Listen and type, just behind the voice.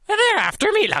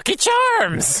after me Lucky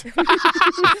Charms.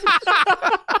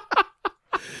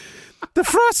 The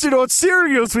Frosted Oat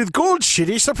cereals with gold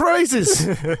shitty surprises.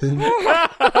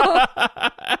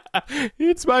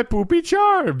 It's my poopy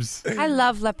charms. I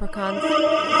love leprechauns.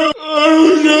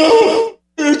 Oh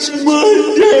no! It's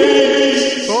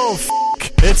Monday! Oh,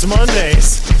 it's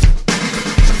Mondays.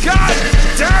 God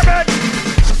damn it!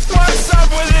 What's up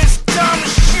with this dumb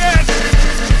shit?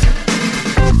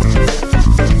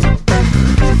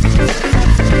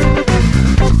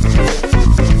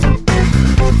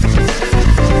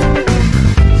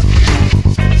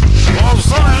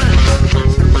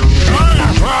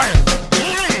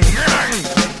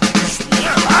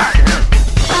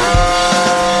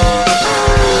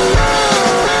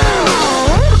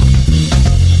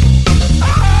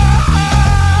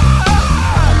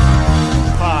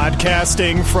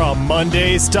 Podcasting from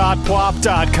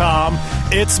Mondays.pwop.com,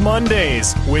 it's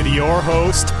Mondays with your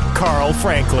host, Carl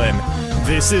Franklin.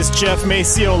 This is Jeff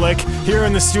Maciolik here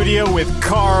in the studio with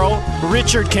Carl,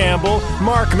 Richard Campbell,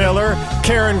 Mark Miller,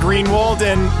 Karen Greenwald,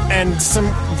 and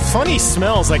some funny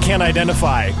smells I can't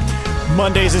identify.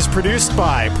 Mondays is produced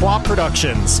by Pwop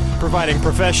Productions, providing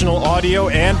professional audio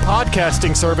and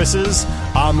podcasting services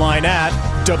online at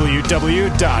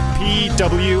www.pwop.com.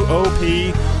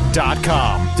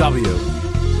 W.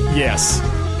 Yes.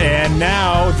 And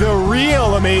now, the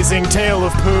real amazing tale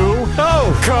of poo.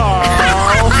 Oh,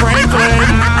 Carl Franklin.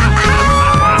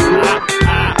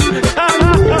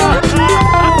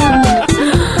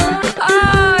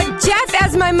 Jeff,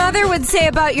 as my mother would say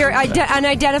about your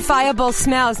unidentifiable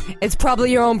smells, it's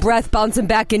probably your own breath bouncing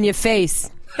back in your face.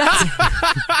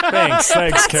 Thanks,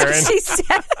 That's Karen. what she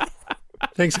said.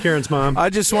 Thanks, Karen's mom. I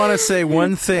just want to say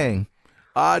one thing.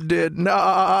 I did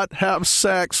not have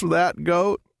sex with that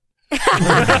goat.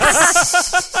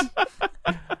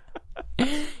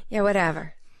 Yeah,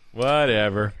 whatever.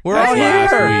 Whatever. We're all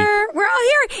here. We're all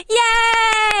here.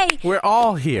 Yay! We're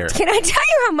all here. Can I tell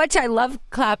you how much I love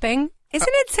clapping? Isn't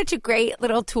it such a great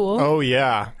little tool? Oh,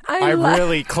 yeah.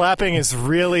 Clapping is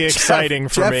really exciting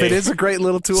for Jeff, me. it is a great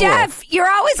little tool. Jeff, you're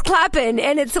always clapping,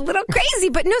 and it's a little crazy,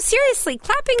 but no, seriously,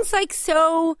 clapping's like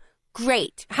so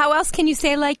great. How else can you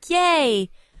say like, yay?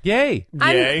 Yay.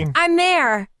 Yay. I'm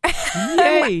there.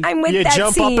 Yay. I'm with You that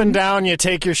jump scene. up and down, you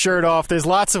take your shirt off. There's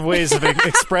lots of ways of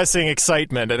expressing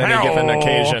excitement at any given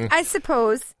occasion. I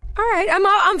suppose. All right,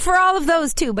 I'm for all of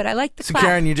those too, but I like the So, clap.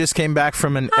 Karen, you just came back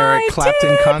from an Eric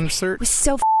Clapton concert? It was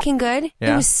so fucking good.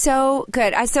 Yeah. It was so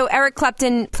good. So Eric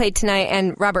Clapton played tonight,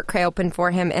 and Robert Cray opened for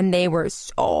him, and they were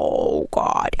so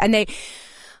good. And they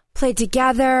played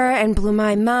together and blew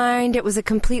my mind. It was a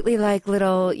completely like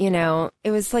little,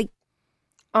 it was like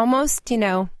almost,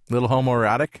 Little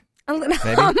homoerotic? a little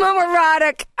Maybe?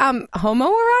 homoerotic.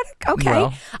 Homoerotic? Okay.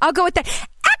 Well. I'll go with that.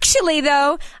 Actually,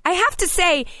 though, I have to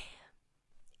say,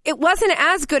 it wasn't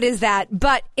as good as that,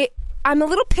 but I'm a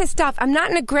little pissed off. I'm not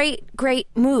in a great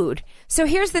mood. So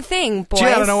here's the thing, boys. Gee,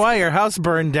 I don't know why your house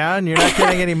burned down. You're not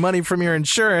getting any money from your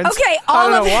insurance. Okay, I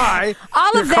don't know why.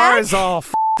 all your of car that. is all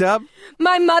f***ed up.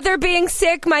 My mother being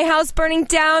sick, my house burning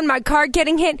down, my car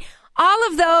getting hit. All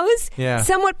of those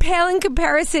somewhat pale in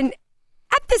comparison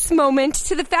at this moment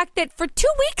to the fact that for 2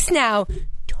 weeks now,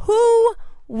 2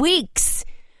 weeks,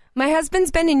 my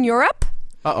husband's been in Europe.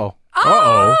 Uh-oh.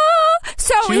 Uh-oh.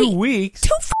 So 2 weeks? 2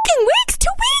 fucking weeks. 2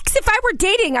 weeks. If I were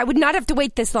dating, I would not have to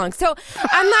wait this long. So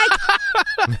I'm like,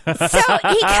 so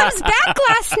he comes back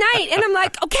last night, and I'm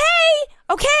like, okay.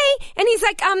 And he's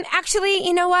like, actually,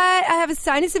 you know what? I have a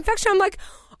sinus infection. I'm like,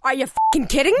 are you fucking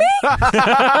kidding me? A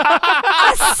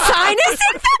sinus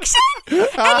infection?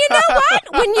 And you know what?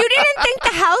 When you didn't think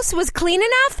the house was clean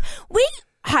enough, we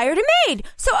hired a maid.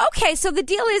 So the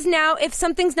deal is now, if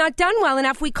something's not done well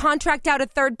enough, we contract out a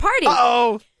third party.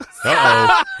 Uh-oh.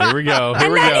 Uh-oh. Here we go.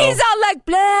 And then he's all like,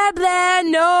 blah, blah,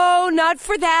 no, not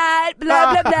for that,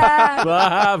 blah, blah, blah.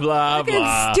 Blah, blah, Fucking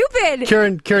blah. stupid.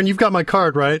 Karen, you've got my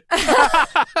card, right?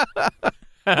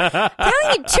 Telling you,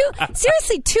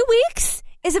 seriously, 2 weeks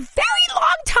is a very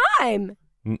long time.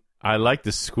 I like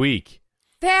the squeak.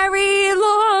 Very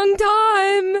long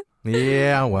time.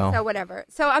 Yeah, well. So whatever.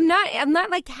 So I'm not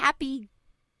like happy.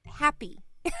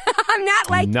 I'm not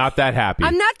like, Not that happy.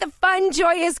 I'm not the fun,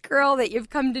 joyous girl that you've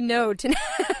come to know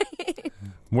tonight.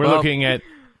 We're looking at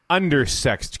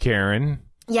undersexed Karen.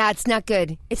 Yeah, it's not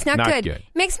good. It's not good.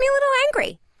 Makes me a little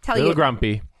angry. Little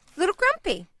grumpy. Little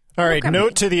grumpy. All right,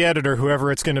 note to the editor,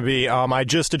 whoever it's going to be, I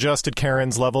just adjusted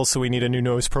Karen's level, so we need a new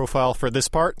nose profile for this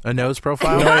part. A nose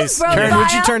profile? Nose profile? Karen,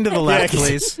 would you turn to the left, Yeah,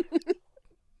 please?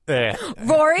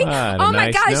 Rory. Ah, Oh my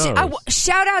nice gosh. nose.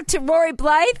 Shout out to Rory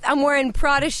Blythe. I'm wearing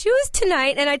Prada shoes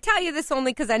tonight, and I tell you this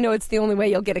only because I know it's the only way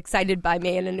you'll get excited by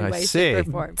me in any I way, see. shape,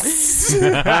 or form.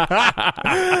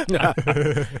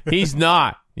 He's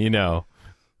not, you know.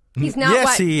 He's not Yes,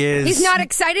 what? he is. He's not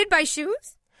excited by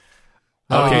shoes?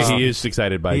 Okay, he is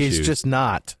excited by He's shoes. just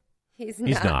not. He's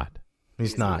He's not.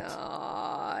 He's not.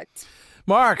 not.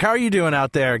 Mark, how are you doing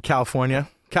out there in California?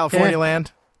 California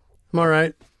land? I'm all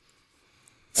right.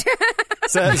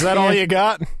 Is that all you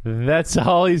got? That's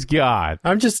all he's got.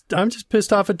 I'm just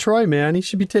pissed off at Troy, man. He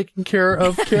should be taking care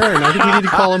of Karen. I think you need to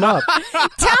call him up.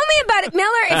 Tell me about it, Miller.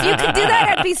 If you could do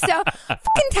that, I'd be so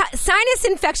fucking sinus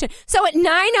infection. So at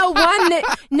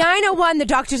 9:01, the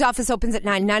doctor's office opens at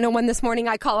 9. 9:01 this morning,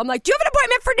 I call. I'm like, do you have an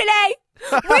appointment for today?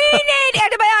 We need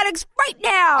antibiotics right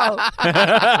now.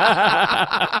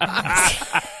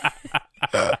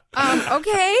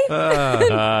 Okay.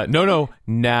 No,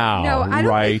 now. No, I don't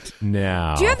right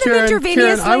now. Do you have them Karen,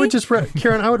 intravenously? I would just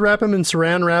Karen, I would wrap him in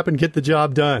saran wrap and get the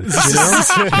job done. You know?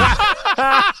 It's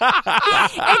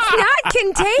not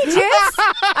contagious.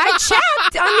 I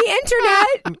checked on the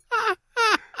internet.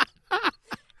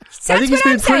 I think he's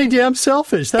being pretty damn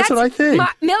selfish. That's what I think.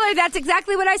 Miller, that's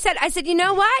exactly what I said. I said, you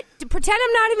know what? Pretend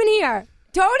I'm not even here.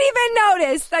 Don't even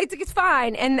notice. Like, it's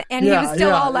fine. And he was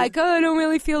still all like, oh, I don't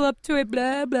really feel up to it,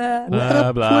 blah, blah.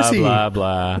 Blah, blah, pussy. blah,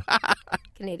 blah.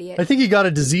 An idiot. I think he got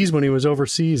a disease when he was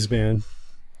overseas, man.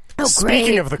 Oh, Speaking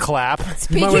great. of the clap,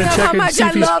 Speaking wanna of check how and much see I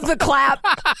if he's- love the clap.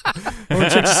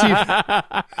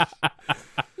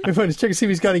 I want to check to see if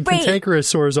he's got any Wait. cantankerous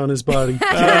sores on his body.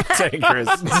 Tankers.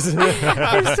 There's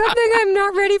something I'm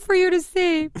not ready for you to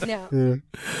see. No,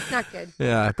 not good.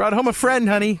 Yeah, I brought home a friend,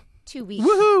 honey. 2 weeks.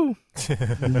 Woohoo!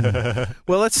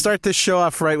 Well, let's start this show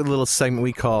off right with a little segment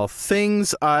we call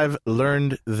Things I've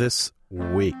Learned This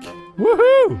Week.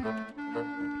 Woohoo!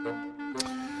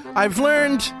 I've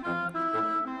learned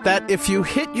that if you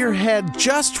hit your head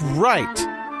just right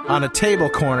on a table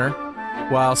corner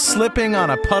while slipping on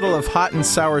a puddle of hot and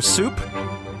sour soup,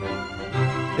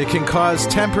 it can cause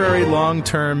temporary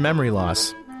long-term memory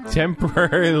loss.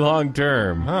 Temporary long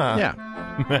term. Yeah.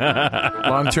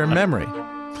 Long-term memory.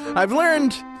 I've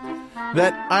learned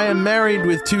that I am married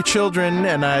with 2 children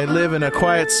and I live in a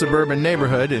quiet suburban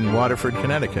neighborhood in Waterford,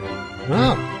 Connecticut.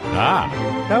 Oh,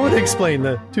 Ah. that would explain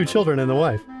the 2 children and the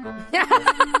wife.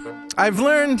 I've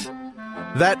learned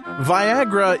that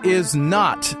Viagra is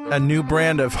not a new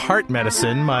brand of heart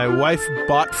medicine my wife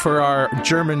bought for our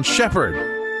German Shepherd.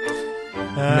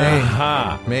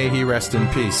 May he rest in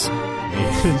peace.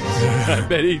 I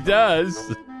bet he does.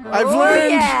 I've Oh,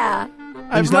 learned yeah.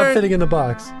 He's not fitting in the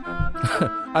box.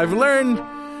 I've learned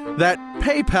that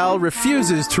PayPal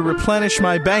refuses to replenish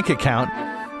my bank account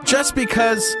just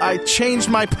because I changed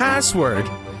my password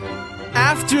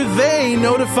after they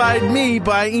notified me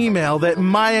by email that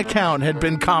my account had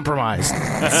been compromised.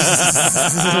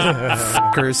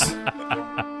 Fuckers.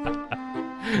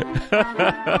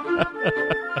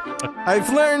 I've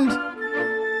learned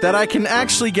that I can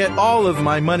actually get all of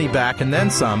my money back and then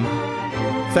some,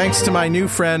 thanks to my new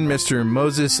friend, Mr.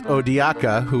 Moses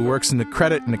Odiaka, who works in the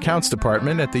credit and accounts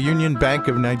department at the Union Bank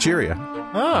of Nigeria.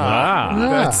 Ah.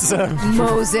 That's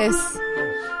Moses.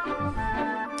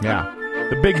 Yeah.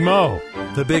 The Big Mo.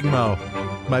 The Big Mo.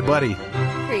 My buddy.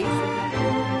 Crazy.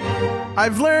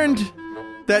 I've learned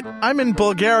that I'm in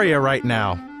Bulgaria right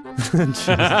now. And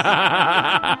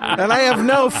I have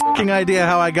no fucking idea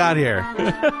how I got here.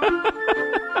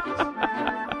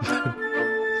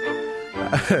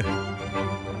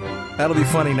 That'll be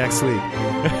funny next week.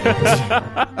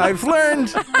 I've learned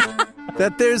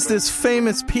that there's this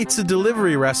famous pizza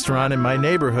delivery restaurant in my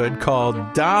neighborhood called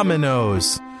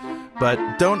Domino's. But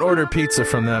don't order pizza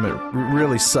from them. It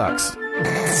really sucks.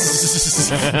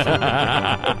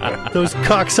 Those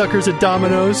cocksuckers at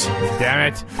Domino's.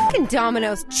 Damn it. Fucking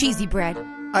Domino's cheesy bread.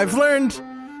 I've learned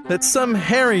that some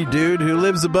hairy dude who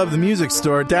lives above the music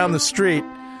store down the street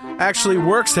actually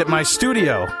works at my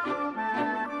studio.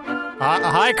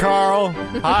 hi, Carl.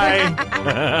 Hi.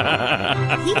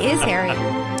 He is hairy.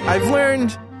 I've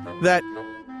learned that,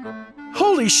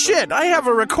 holy shit, I have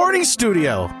a recording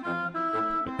studio.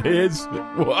 It's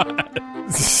what?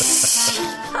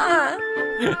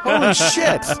 Holy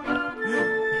shit.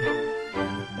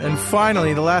 And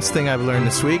finally, the last thing I've learned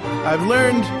this week, I've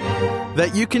learned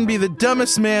that you can be the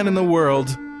dumbest man in the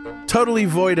world, totally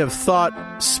void of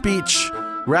thought, speech,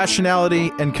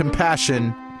 rationality, and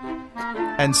compassion,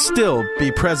 and still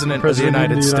be president of the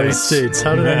United States.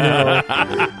 How did I know?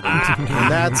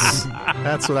 And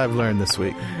that's what I've learned this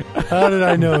week. How did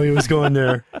I know he was going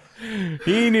there?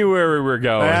 He knew where we were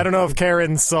going. I don't know if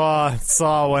Karen saw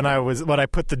when I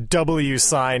put the W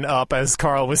sign up as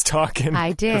Carl was talking.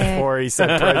 I did. Before he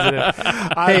said president.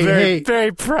 I'm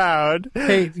very proud.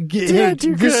 Hey, too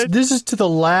good. this is to the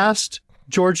last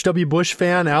George W. Bush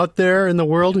fan out there in the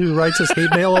world who writes us hate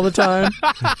mail all the time.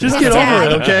 Just get over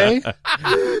it, okay?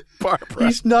 Barbara.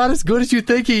 He's not as good as you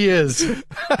think he is.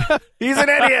 He's an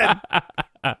idiot.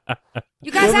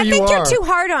 You guys, Whoever I you think you're are. too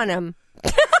hard on him.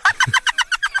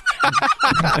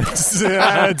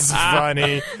 That's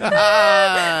funny.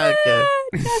 Okay.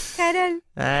 Just kidding.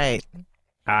 All right.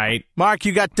 All right. Mark,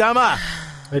 you got dumber.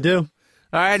 I do.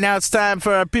 All right, now it's time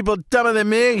for people dumber than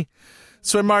me.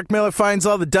 So when Mark Miller finds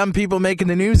all the dumb people making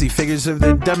the news, he figures if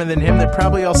they're dumber than him, they're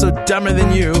probably also dumber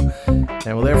than you,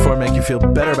 and will therefore make you feel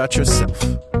better about yourself.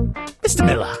 Mr.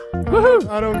 Miller. Woohoo!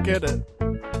 I don't get it.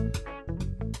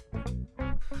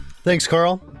 Thanks,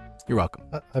 Carl. You're welcome.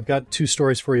 I've got 2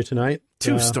 stories for you tonight.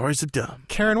 Two stories of dumb.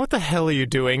 Karen, what the hell are you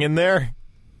doing in there?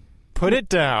 Put it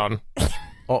down.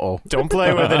 Uh-oh. Don't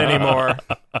play with it anymore.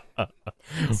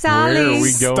 Sally. Where are we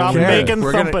going? Stop Karen, making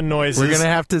we're thumping gonna- noises. We're going to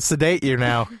have to sedate you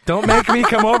now. Don't make me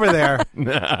come over there.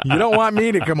 You don't want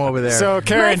me to come over there. So,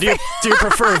 Karen, do you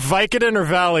prefer Vicodin or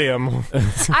Valium?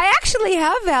 I actually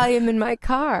have Valium in my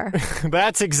car.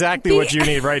 That's exactly what you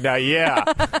need right now. Yeah.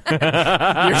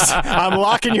 I'm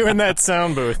locking you in that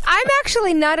sound booth. I'm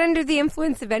actually not under the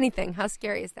influence of anything. How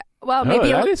scary is that? Well, Oh,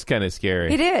 maybe that is kind of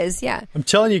scary. it is, yeah. I'm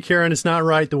telling you, Karen, it's not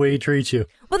right the way he treats you.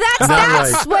 Well, that's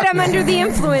right. what I'm under the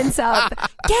influence of. Get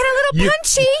a little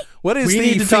punchy. what is We the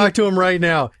need to talk to him right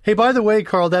now. Hey, by the way,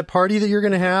 Carl, that party that you're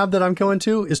going to have that I'm going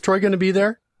to, is Troy going to be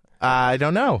there? I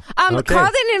don't know. Okay.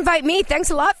 Carl didn't invite me.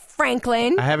 Thanks a lot,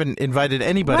 Franklin. I haven't invited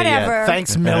anybody Whatever. yet.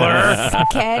 Thanks, Miller.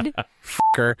 Kid.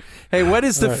 Fucker. Hey, what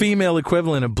is the female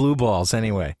equivalent of blue balls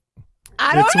anyway?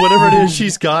 I don't It's know. whatever it is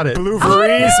she's got it.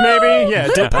 Bluvaries, maybe?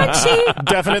 Yeah, Punchy.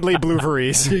 definitely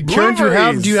Bluvaries.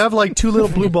 Karen, do you have like 2 little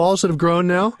blue balls that have grown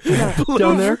now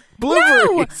down there?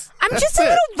 No, I'm just a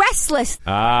little restless.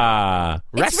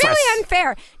 It's really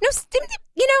unfair.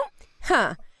 No,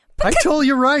 huh. I told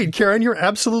you right, Karen. You're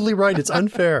absolutely right. It's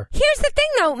unfair. Here's the thing,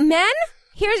 though. Men,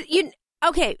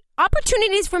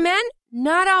 opportunities for men,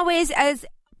 not always as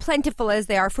plentiful as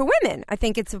they are for women. I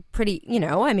think it's a pretty,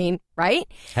 right?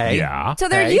 Hey. Yeah. So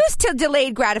they're Hey. used to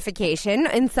delayed gratification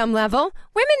in some level.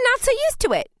 Women not so used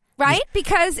to it, right?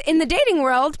 Because in the dating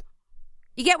world,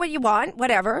 you get what you want,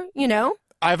 whatever,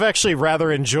 I've actually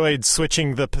rather enjoyed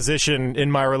switching the position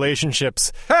in my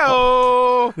relationships.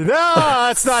 Oh. No,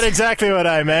 that's not exactly what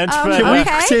I meant. But Can we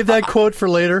Okay. save that quote for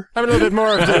later? I'm a little bit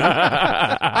more of the...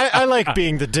 I like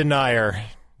being the denier.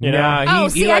 You know? Nah, Oh, he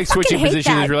see, I likes fucking switching hate positions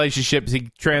in that. his relationships.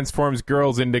 He transforms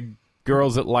girls into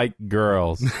girls that like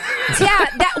girls. Yeah,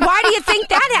 why do you think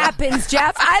that happens,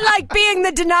 Jeff? I like being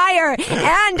the denier,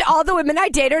 and all the women I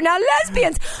date are now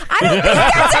lesbians. I don't think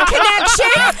that's a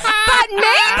connection, but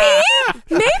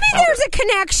maybe there's a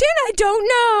connection. I don't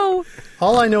know.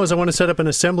 All I know is I want to set up an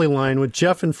assembly line with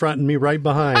Jeff in front and me right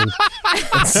behind.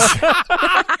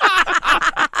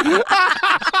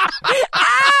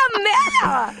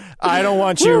 I don't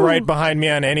want you right behind me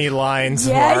on any lines,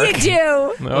 Yeah, Mark. you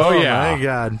do. Oh, yeah. My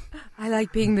God. I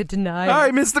like being the denier. All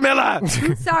right, Mr.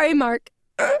 Miller. Sorry, Mark.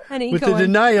 Honey, With go the on.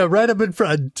 denier right up in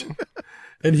front.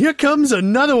 And here comes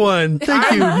another one.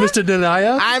 Thank you, Mr.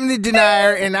 Denier. I'm the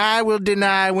denier, and I will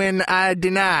deny when I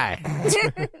deny.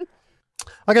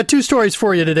 I got 2 stories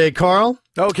for you today, Carl.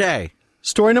 Okay.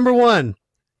 Story number 1.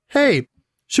 Hey,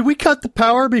 should we cut the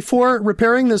power before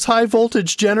repairing this high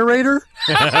voltage generator?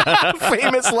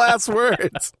 Famous last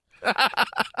words.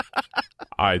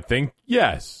 I think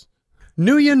yes.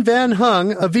 Nguyen Van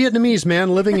Hung, a Vietnamese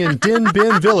man living in Dinh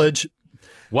Bien Village.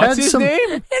 What's Had his some- name?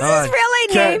 Is his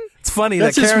really name? It's funny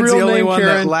That's that his Karen's real the only name, one that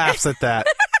Karen. laughs at that.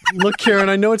 Look, Karen,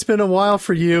 I know it's been a while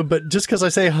for you, but just because I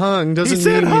say hung doesn't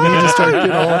said mean you need to start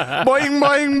getting all... Boing,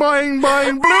 boing, boing,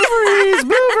 boing. Bluvaries,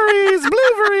 bluvaries,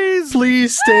 bluvaries.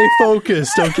 Please stay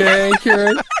focused, okay,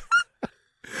 Karen?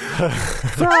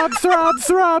 Throb, throb,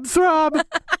 throb, throb.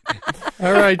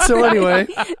 All right, so anyway,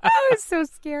 That was so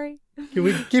scary. can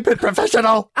we keep it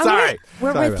professional? Sorry.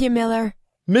 We're Sorry with you, Miller.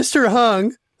 Mr.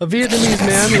 Hung, a Vietnamese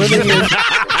man living in...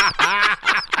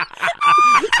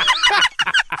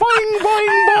 Boing,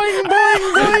 boing, boing,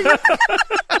 boing, boing.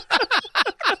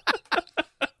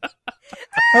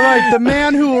 All right, the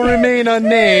man who will remain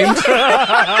unnamed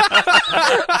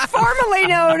Formerly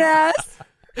known as.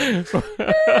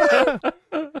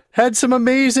 had some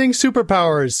amazing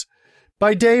superpowers.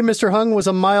 By day, Mr. Hung was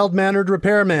a mild-mannered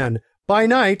repairman. By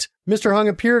night, Mr. Hung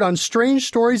appeared on Strange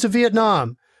Stories of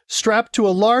Vietnam, strapped to a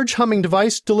large humming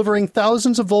device delivering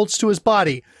thousands of volts to his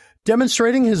body.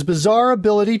 demonstrating his bizarre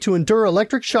ability to endure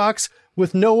electric shocks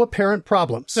with no apparent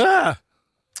problems.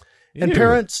 And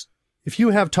parents, if you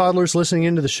have toddlers listening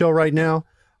into the show right now,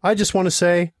 I just want to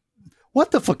say,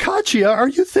 what the focaccia are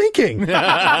you thinking?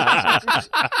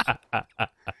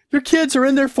 Your kids are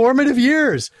in their formative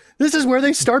years. This is where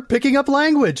they start picking up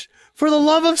language. For the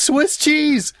love of Swiss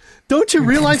cheese, don't you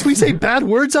realize we say bad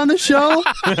words on the show?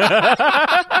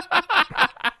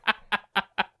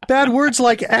 Bad words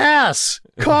like ass,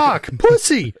 cock,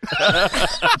 pussy.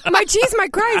 My cheese, my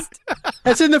Christ.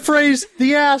 As in the phrase,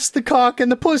 the ass, the cock,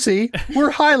 and the pussy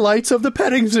were highlights of the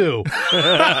petting zoo.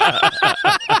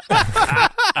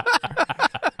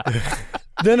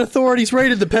 Then authorities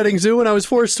raided the petting zoo and I was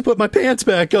forced to put my pants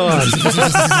back on.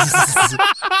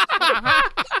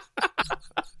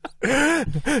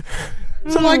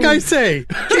 So like I say,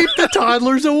 keep the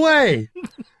toddlers away.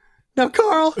 Now,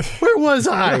 Carl, where was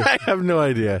I? I have no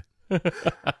idea.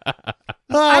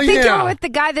 I think you're with the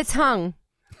guy that's hung.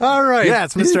 All right. Yeah,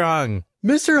 it's Mr. Hung.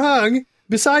 Mr. Hung,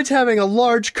 besides having a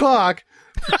large cock,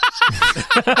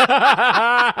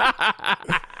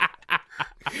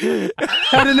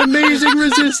 had an amazing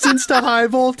resistance to high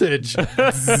voltage.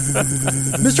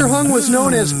 Mr. Hung was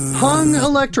known as Hung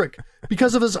Electric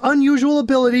because of his unusual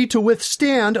ability to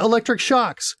withstand electric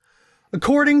shocks.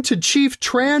 According to Chief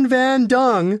Tran Van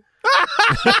Dung,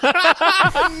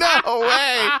 No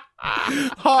way.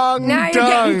 Hung Now you're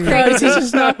Dung. getting guys, crazy. this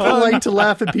is not polite to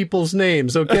laugh at people's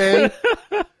names, okay?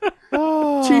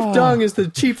 Chief Dung is the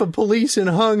chief of police in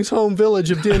Hung's home village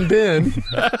of Din Bin.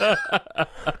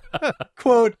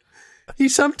 Quote, he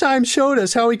sometimes showed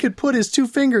us how he could put his 2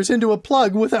 fingers into a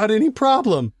plug without any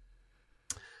problem.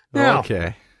 Now,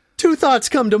 Okay. 2 thoughts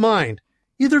come to mind.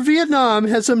 Either Vietnam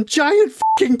has some giant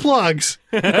fucking plugs,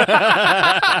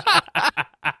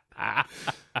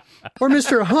 or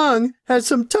Mr. Hung has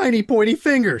some tiny pointy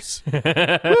fingers.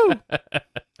 Woo.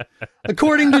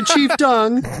 According to Chief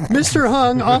Dung, Mr.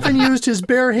 Hung often used his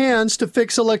bare hands to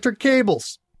fix electric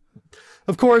cables.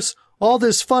 Of course, all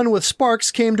this fun with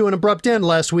sparks came to an abrupt end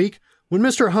last week when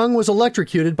Mr. Hung was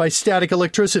electrocuted by static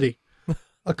electricity.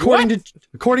 According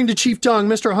to Chief Dung,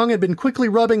 Mr. Hung had been quickly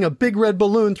rubbing a big red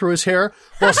balloon through his hair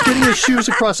while skidding his shoes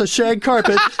across a shag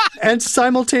carpet and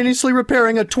simultaneously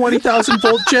repairing a 20,000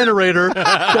 volt generator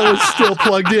that was still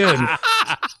plugged in.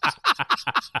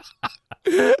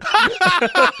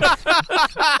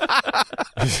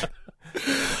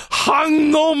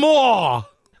 Hung no more.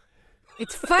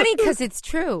 It's funny because it's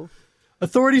true.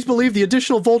 Authorities believe the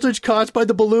additional voltage caused by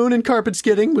the balloon and carpet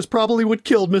skidding was probably what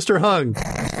killed Mr. Hung.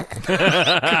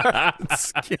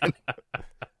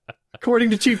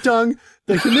 According to Chief Dung,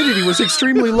 the humidity was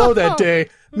extremely low that day,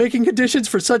 making conditions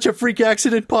for such a freak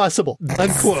accident possible.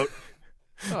 Unquote.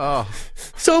 Oh.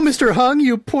 So, Mr. Hung,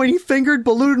 you pointy-fingered,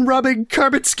 balloon-rubbing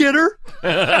carpet skidder?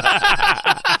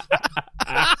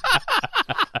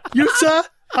 You, sir,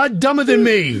 are dumber than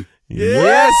me.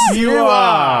 Yes, you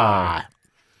are.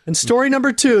 And story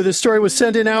number 2, this story was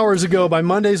sent in hours ago by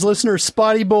Monday's listener,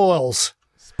 Spotty Boyles.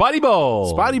 Spotty Bowl.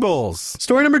 Spotty Bowls.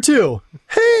 Story number 2,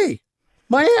 hey,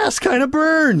 my ass kind of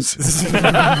burns.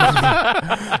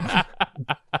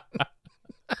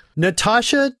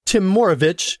 Natasha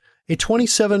Timorovich, a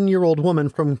 27-year-old woman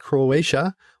from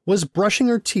Croatia, was brushing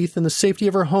her teeth in the safety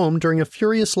of her home during a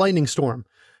furious lightning storm.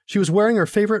 She was wearing her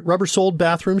favorite rubber-soled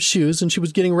bathroom shoes and she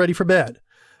was getting ready for bed.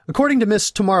 According to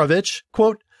Miss Timorovich,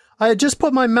 quote, I had just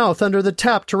put my mouth under the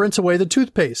tap to rinse away the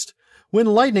toothpaste when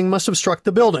lightning must have struck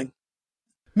the building.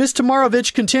 Miss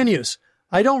Timorovich continues,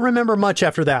 I don't remember much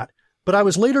after that, but I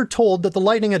was later told that the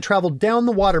lightning had traveled down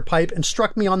the water pipe and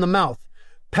struck me on the mouth,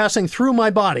 passing through my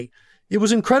body. It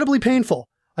was incredibly painful.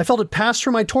 I felt it pass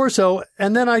through my torso,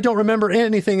 and then I don't remember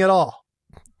anything at all.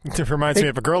 It reminds me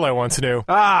of a girl I once knew.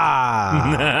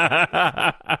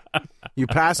 Ah. You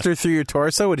passed her through your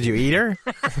torso? What, did you eat her?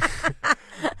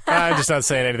 I'm just not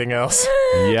saying anything else.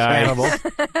 Yeah.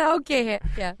 Okay,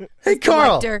 yeah. Hey,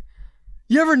 Carl, Selector.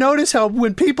 you ever notice how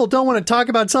when people don't want to talk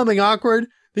about something awkward,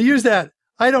 they use that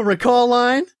I don't recall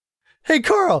line? Hey,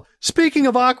 Carl, speaking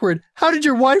of awkward, how did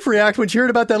your wife react when she heard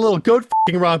about that little goat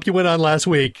f***ing romp you went on last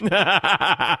week? Awkward.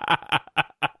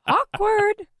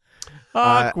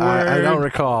 I don't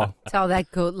recall. It's all that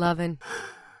goat loving.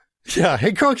 Yeah.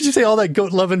 Hey, Carl, could you say all that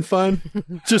goat loving fun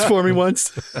just for me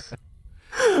once?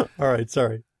 All right.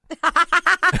 Sorry.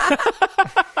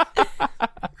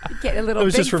 Get a little It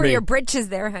was big just for for me. your britches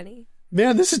there, honey.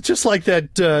 Man, this is just like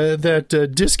that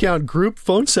discount group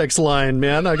phone sex line,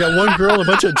 man. I got one girl and a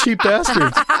bunch of cheap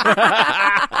bastards. What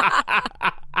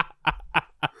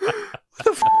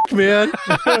the f***, man?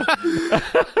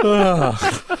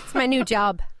 It's my new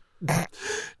job.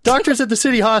 Doctors at the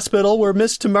city hospital where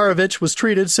Miss Tamarovich was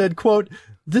treated said, quote,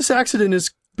 "This accident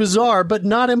is bizarre, but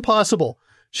not impossible.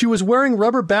 She was wearing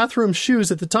rubber bathroom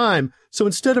shoes at the time, so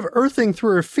instead of earthing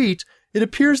through her feet, it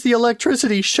appears the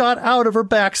electricity shot out of her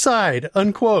backside,"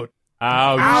 unquote.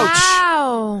 Ouch.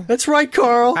 Wow. That's right,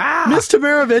 Carl. Miss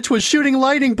Tamarovich was shooting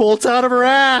lightning bolts out of her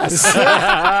ass.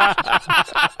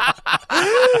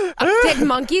 Did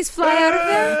monkeys fly out of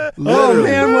there? Oh,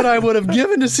 man, what I would have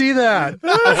given to see that.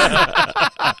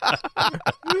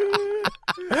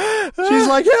 She's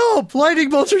like, "Help! Lightning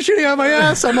bolts are shooting out of my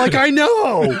ass." I'm like, "I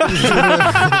know.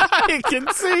 I can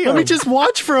see Let me just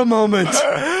watch for a moment."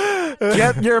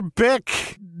 Get your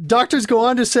Bic. Doctors go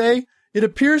on to say, it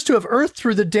appears to have earthed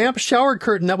through the damp shower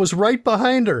curtain that was right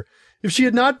behind her. If she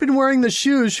had not been wearing the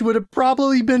shoes, she would have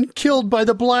probably been killed by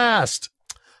the blast.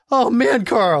 Oh, man,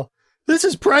 Carl, this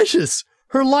is precious.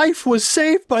 Her life was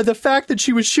saved by the fact that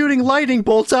she was shooting lightning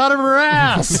bolts out of her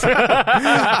ass.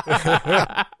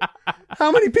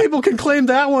 How many people can claim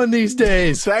that one these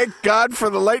days? Thank God for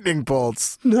the lightning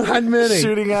bolts. Not many.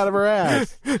 Shooting out of her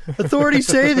ass. Authorities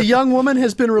say the young woman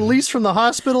has been released from the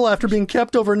hospital after being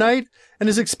kept overnight and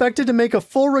is expected to make a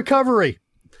full recovery.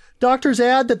 Doctors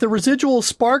add that the residual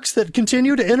sparks that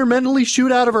continue to intermittently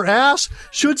shoot out of her ass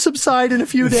should subside in a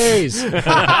few days.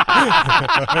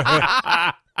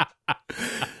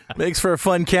 Makes for a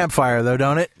fun campfire, though,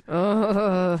 don't it?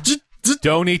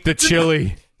 Don't eat the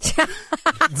chili.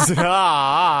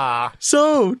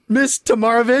 So, Miss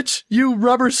Tamarovich, you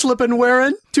rubber slippin'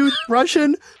 wearing,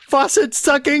 toothbrushing, faucet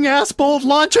sucking, ass bolt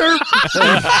launcher.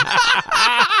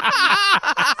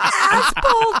 Ass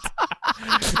bolt.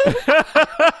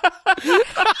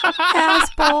 Ass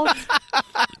bolt.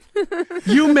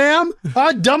 You, ma'am,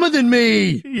 are dumber than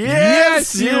me.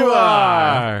 Yes, you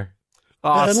are.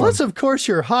 Awesome. Unless, of course,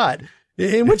 you're hot.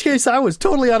 In which case, I was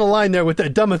totally out of line there with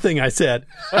that dumber thing I said.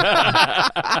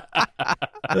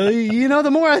 The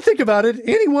more I think about it,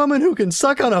 any woman who can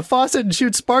suck on a faucet and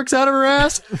shoot sparks out of her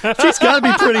ass, she's got to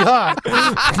be pretty hot.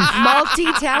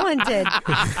 Multi-talented.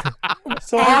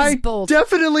 So Ass I bolt.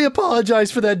 definitely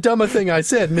apologize for that dumber thing I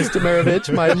said, Mr.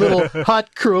 Tamarovich, my little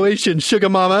hot Croatian sugar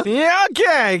mama. Yeah,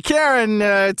 okay. Karen,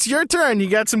 it's your turn. You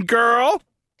got some girl?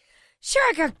 Sure,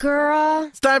 I got girl.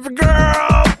 It's time for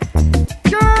girl.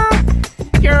 Girl.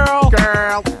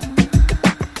 Girl.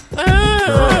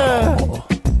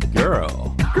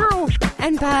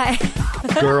 And bye.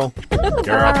 Girl.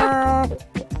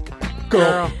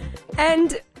 Girl.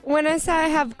 And when I say I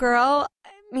have girl,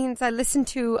 it means I listened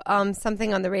to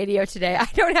something on the radio today. I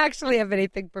don't actually have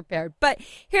anything prepared. But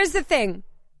here's the thing.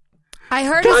 I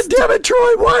heard God damn it,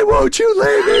 Troy, why won't you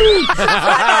leave me? For the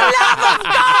love of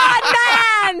God,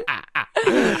 man!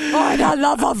 For the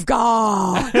love of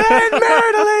God. That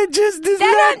marital just is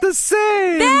not the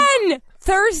same. Then,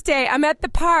 Thursday, I'm at the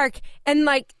park, and,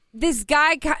 this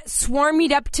guy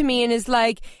swarmied up to me and is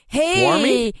like, hey.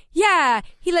 Swarmy? Yeah,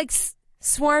 he,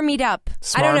 swarmied up.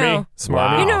 I don't know.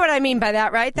 Smarmy. You know what I mean by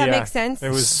that, right? That Yeah. makes sense. It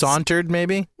was Sauntered,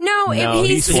 maybe? No, No,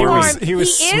 he's he swarm. was He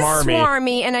is smarmy.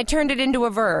 swarmy, and I turned it into a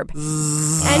verb. And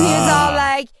he was all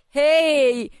like,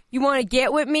 hey, you want to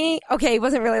get with me? Okay, he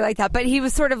wasn't really like that, but he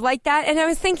was sort of like that. And I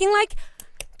was thinking,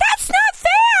 that's not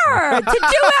fair to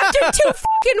do after 2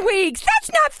 fucking weeks.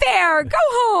 That's not fair. Go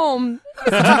home.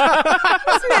 I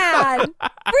was mad.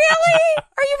 Really?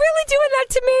 Are you really doing that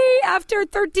to me after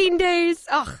 13 days?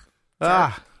 Ugh.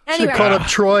 Should Anyway. have called up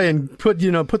Troy and put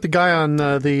the guy on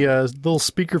the little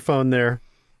speakerphone there.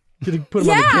 Put him on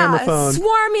the camera phone.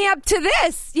 Swarm me up to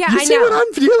this. Yeah, You I see know. what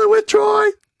I'm dealing with, Troy?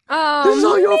 Oh, This is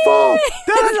all your fault.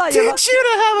 Teach you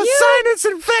to have a sinus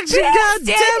infection, God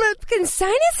damn it. Fucking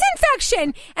sinus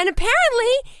infection. And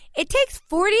apparently, it takes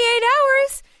 48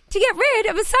 hours to get rid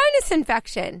of a sinus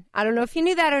infection. I don't know if you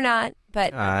knew that or not,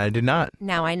 but I did not.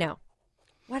 now I know.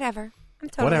 Whatever. I'm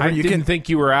totally Whatever. I You didn't can- think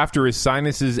you were after his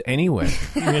sinuses anyway.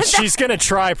 She's going to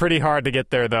try pretty hard to get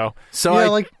there, though.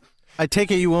 So Yeah, I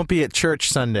take it you won't be at church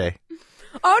Sunday.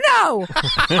 Oh, no.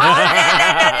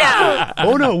 Oh, no.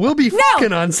 Oh no, we'll be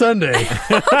fucking on Sunday.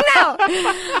 No.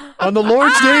 On the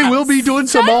Lord's Day, we'll be doing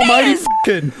some Sunday almighty is-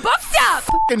 fucking. Booked up.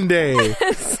 Fucking day.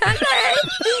 Sunday.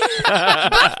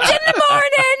 Booked in the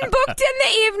morning. Booked in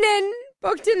the evening.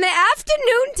 Booked in the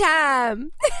afternoon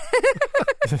time.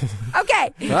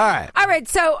 Okay. All right.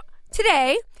 So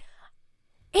today,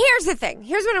 here's the thing.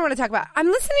 Here's what I want to talk about. I'm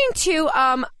listening to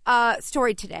a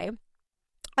story today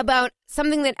about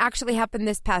something that actually happened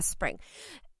this past spring.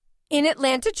 In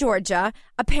Atlanta, Georgia,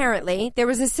 apparently, there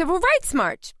was a civil rights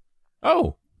march.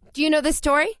 Oh, Do you know this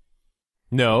story?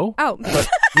 no. Oh.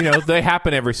 But, they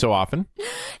happen every so often.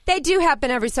 They do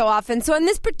happen every so often. So on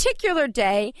this particular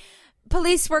day,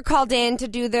 police were called in to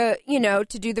do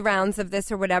the rounds of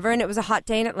this or whatever, and it was a hot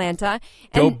day in Atlanta.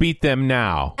 Go beat them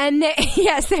now. And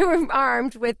yes, they were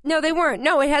armed with. No, they weren't.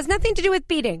 No, it has nothing to do with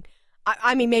beating.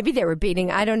 I mean, maybe they were beating.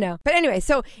 I don't know. But anyway,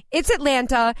 so it's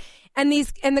Atlanta, and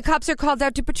the cops are called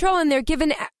out to patrol, and they're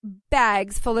given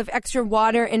bags full of extra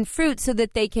water and fruit so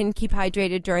that they can keep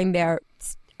hydrated during their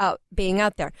being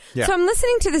out there. Yeah. So I'm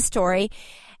listening to the story,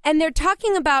 and they're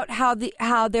talking about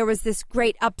how there was this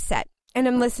great upset, and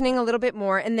I'm listening a little bit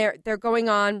more, and they're going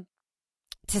on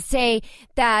to say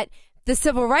that the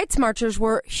civil rights marchers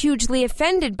were hugely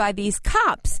offended by these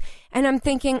cops. And I'm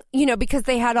thinking, because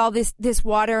they had all this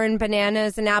water and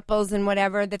bananas and apples and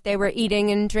whatever that they were eating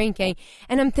and drinking.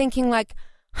 And I'm thinking like,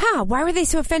 why were they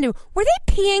so offended? Were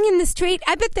they peeing in the street?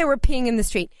 I bet they were peeing in the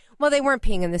street. Well, they weren't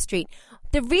peeing in the street.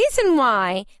 The reason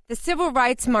why the civil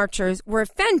rights marchers were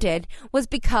offended was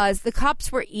because the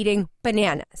cops were eating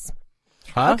bananas.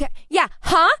 Huh? Okay. Yeah.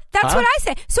 That's what I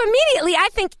say. So immediately I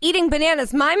think eating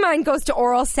bananas, my mind goes to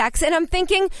oral sex, and I'm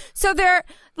thinking, so they're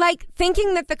like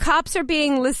thinking that the cops are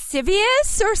being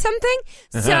lascivious or something.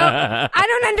 So I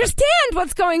don't understand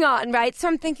what's going on, right? So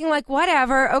I'm thinking like,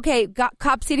 whatever. Okay. Got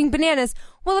cops eating bananas.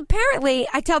 Well, apparently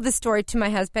I tell this story to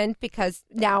my husband because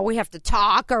now we have to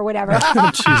talk or whatever.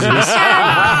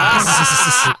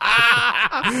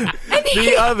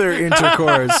 The other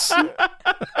intercourse.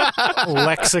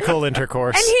 Lexical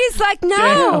intercourse. And he's like,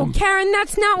 no, Karen,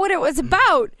 that's not what it was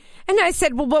about. And I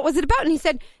said, well, what was it about? And he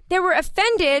said, they were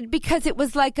offended because it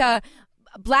was like a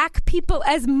black people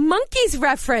as monkeys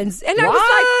reference. And I was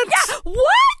like, yeah,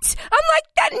 what? I'm like,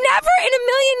 that never in a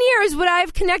million years would I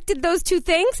have connected those two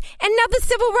things. And now the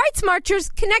civil rights marchers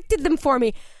connected them for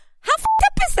me. How f***ed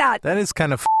up is that? That is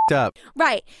kind of f***ed up.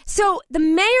 Right. So the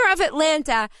mayor of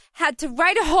Atlanta had to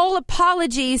write a whole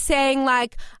apology saying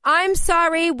like, I'm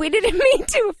sorry, we didn't mean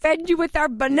to offend you with our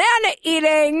banana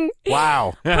eating.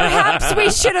 Wow. Perhaps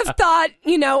we should have thought,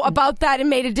 about that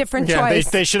and made a different choice.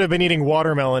 They should have been eating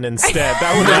watermelon instead.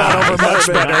 That would have gone over much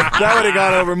better. That would have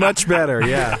gone over much better,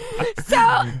 yeah. So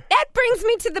that brings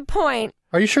me to the point.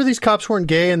 Are you sure these cops weren't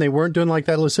gay and they weren't doing like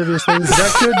that lascivious thing? 'Cause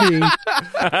that could be,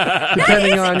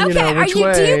 depending on, which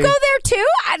way. Do you go there too?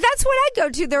 That's what I go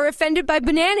to. They're offended by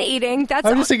banana eating.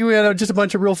 I'm just thinking we had just a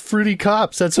bunch of real fruity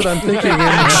cops. That's what I'm thinking.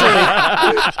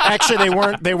 Actually,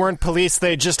 they weren't police.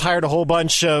 They just hired a whole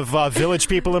bunch of village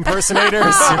people impersonators. It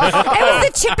was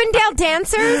the Chippendale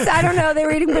dancers. I don't know. They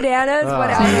were eating bananas.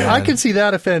 Whatever. I could see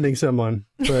that offending someone,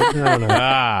 but I don't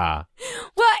know.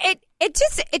 Well,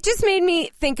 it just made me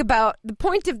think about the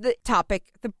point of the topic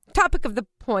of the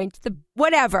point, the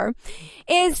whatever,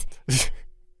 is...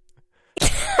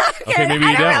 Okay, maybe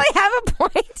you I don't don't. really have a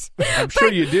point. I'm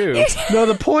sure you do. No,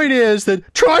 the point is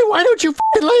that, Troy, why don't you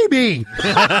f***ing lay me?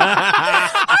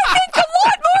 I think a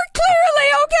lot more clearly,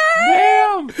 okay?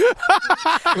 Damn.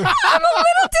 I'm a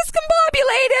little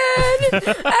discombobulated,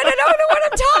 and I don't know what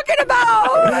I'm talking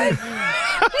about.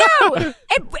 No,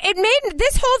 it made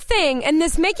this whole thing and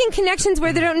this making connections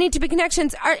where there don't need to be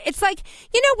connections. It's like,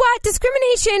 you know what?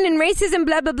 Discrimination and racism,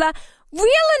 blah, blah, blah.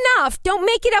 Real enough. Don't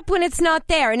make it up when it's not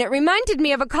there. And it reminded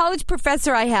me of a college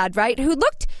professor I had, right, who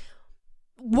looked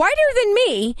whiter than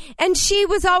me, and she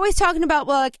was always talking about,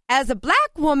 well, like, as a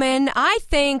black woman, I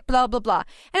think blah, blah, blah.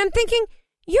 And I'm thinking,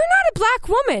 you're not a black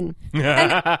woman.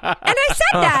 And I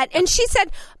said that, and she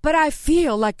said, but I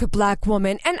feel like a black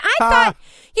woman. And I thought,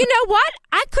 you know what?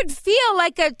 I could feel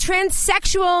like a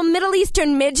transsexual Middle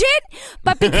Eastern midget,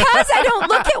 but because I don't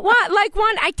look at one like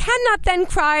one, I cannot then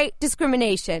cry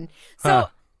discrimination. So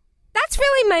that's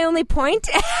really my only point.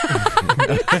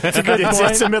 That's a good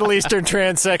point. It's a Middle Eastern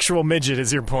transsexual midget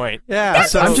is your point. Yeah,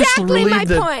 That's I'm just exactly my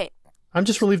relieved point. I'm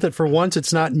just relieved that for once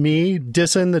it's not me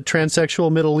dissing the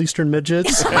transsexual Middle Eastern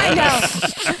midgets. I know.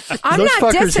 I'm Those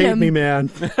not fuckers dissing hate them. me,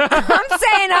 man. I'm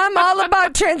saying I'm all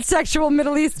about transsexual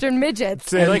Middle Eastern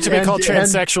midgets. They like to be called and-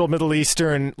 transsexual Middle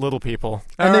Eastern little people.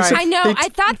 And they right. said- I know. they- I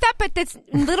thought that, but that's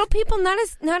little people not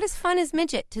as fun as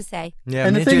midget to say. Yeah,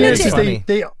 and the midget thing is funny.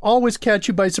 they always catch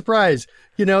you by surprise.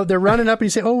 They're running up and you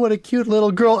say, oh, what a cute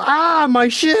little girl. Ah, my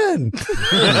shin.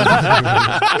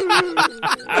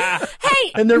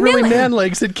 Hey, And they're really Miller, man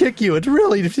legs that kick you. It's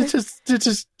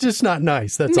just not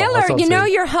nice. That's all. Miller, That's all I'm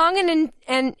saying. you're hunging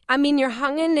and I mean you're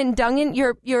hunging and dunging.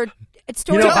 It's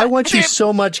story. I want you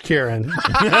so much, Karen.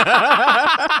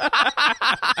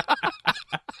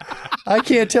 I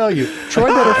can't tell you. Troy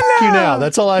better f*** you now.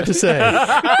 That's all I have to say.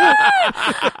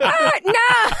 No.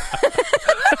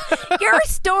 Your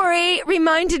story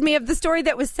reminded me of the story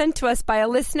that was sent to us by a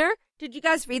listener. Did you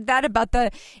guys read that about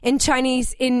in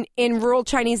rural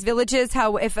Chinese villages,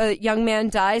 how if a young man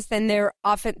dies, then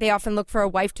they often look for a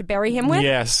wife to bury him with?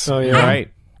 Yes. Oh, yeah. Right.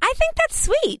 I think that's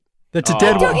sweet. That's a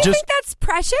dead Don't one. you Just think that's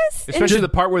precious? Especially the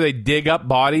part where they dig up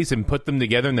bodies and put them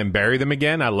together and then bury them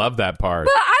again. I love that part.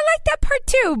 Well, I like that part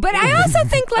too, but I also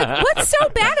think, like, what's so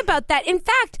bad about that? In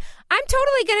fact, I'm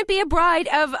totally going to be a bride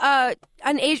of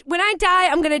an age. When I die,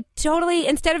 I'm going to totally,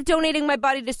 instead of donating my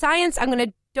body to science, I'm going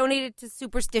to donate it to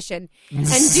superstition and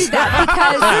do that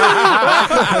because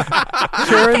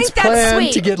Karen's I think that's plan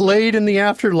sweet. to get laid in the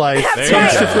afterlife That's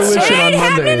comes to right. fruition It on ain't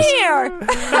happening Mondays.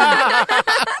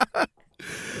 here.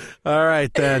 All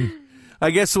right, then.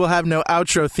 I guess we'll have no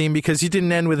outro theme because you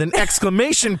didn't end with an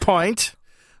exclamation point,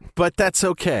 but that's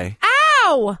okay.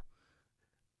 Ow!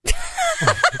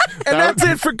 And that's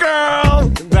it for Girl.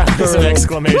 That was an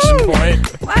exclamation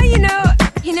point. Well,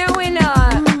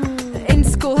 in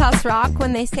Schoolhouse Rock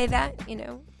when they say that,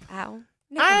 ow.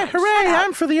 Never mind. Hooray, Shut up.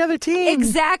 I'm for the other team.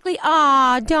 Exactly.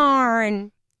 Aw,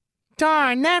 darn.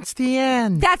 Darn, that's the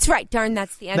end. That's right. Darn,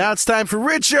 that's the end. Now it's time for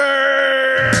Richard,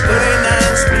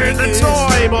 the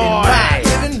toy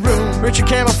boy. Richard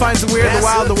Campbell finds the weird, the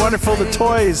wild, the wonderful, the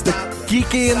toys, the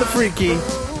geeky, and the freaky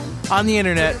on the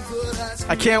internet.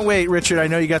 I can't wait, Richard. I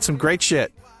know you got some great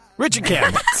shit. Richard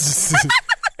Campbell.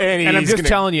 And I'm just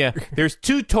telling you, there's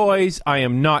 2 toys I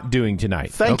am not doing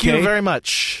tonight. Thank you very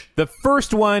much. The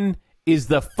first one is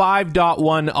the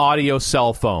 5.1 audio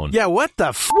cell phone. Yeah, what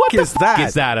the fuck What is the that? fuck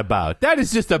is that about? That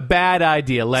is just a bad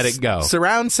idea. Let it go.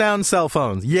 Surround sound cell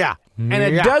phones. Yeah. And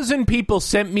a dozen people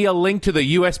sent me a link to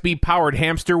the USB-powered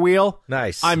hamster wheel.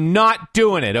 Nice. I'm not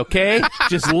doing it, okay?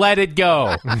 Just let it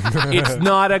go. It's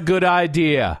not a good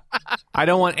idea. I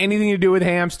don't want anything to do with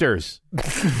hamsters.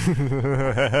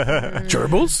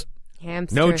 Gerbils?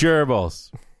 Hamster. No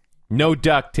gerbils. No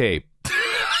duct tape.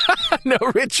 No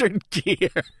Richard Gere.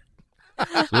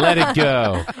 Let it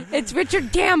go. It's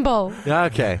Richard Gamble.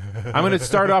 Okay. I'm going to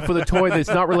start off with a toy that's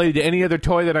not related to any other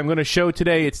toy that I'm going to show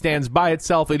today. It stands by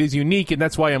itself. It is unique, and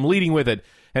that's why I'm leading with it.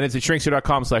 And it's at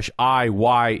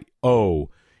shrinkster.com/IYO.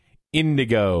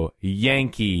 Indigo,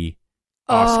 Yankee,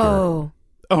 Oscar.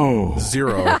 Oh.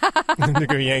 0.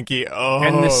 Indigo Yankee. Oh.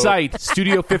 And the site,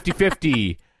 Studio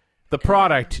 5050. The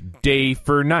product, Day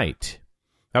for Night.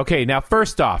 Okay, now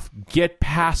first off, get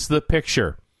past the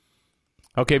picture.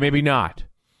 Okay, maybe not.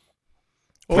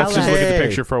 Let's just look at the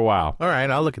picture for a while. All right,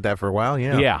 I'll look at that for a while,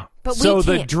 yeah. Yeah. But we so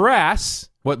the can't. dress,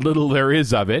 what little there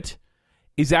is of it,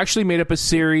 is actually made up a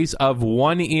series of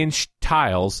 1-inch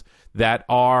tiles that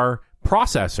are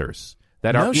processors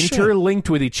that No are shit. interlinked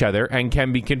with each other and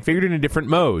can be configured in different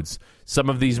modes. Some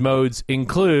of these modes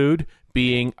include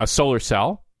being a solar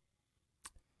cell,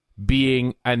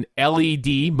 being an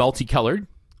LED multicolored,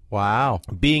 Wow.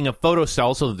 being a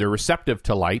photocell so that they're receptive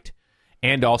to light,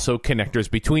 and also connectors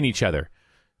between each other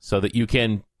so that you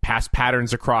can pass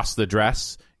patterns across the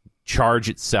dress, charge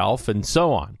itself, and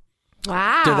so on.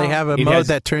 Wow. Do they have a It mode has-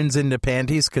 that turns into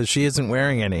panties? Because she isn't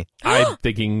wearing any. I'm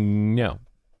thinking no.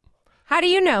 How do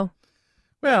you know?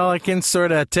 Well, I can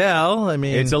sort of tell. I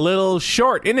mean, It's a little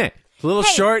short, isn't it? a little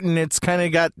Hey. short, and it's kind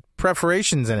of got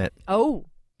perforations in it. Oh.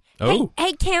 Oh.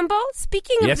 Hey, Campbell,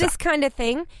 speaking of Yes, this sir. kind of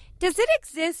thing, does it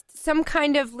exist some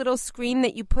kind of little screen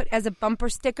that you put as a bumper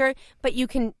sticker, but you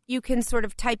can sort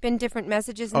of type in different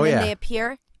messages and Oh, then yeah. they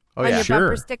appear Oh, on yeah. your Sure.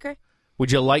 bumper sticker?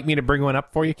 Would you like me to bring one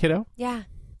up for you, kiddo? Yeah.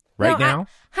 Right No, now?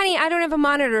 Honey, I don't have a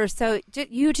monitor, so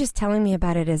you just telling me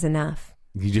about it is enough.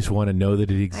 You just want to know that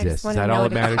it exists. Is wanna that know all that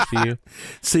that it- matters to you?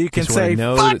 So you can Just wanna say,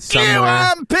 know fuck that you, somewhere-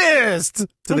 I'm pissed,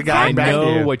 to the guy I back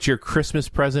know here. what your Christmas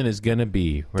present is going to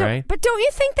be, right? But don't you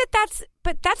think that's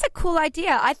a cool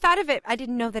idea? I thought of it. I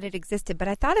didn't know that it existed, but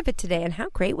I thought of it today, and how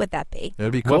great would that be?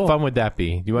 It'd be cool. What fun would that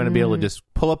be? You want to be able to just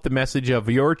pull up the message of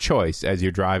your choice as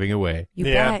you're driving away. You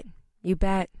Yeah. bet. You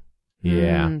bet.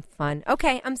 Yeah. Fun.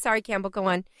 Okay, I'm sorry, Campbell. Go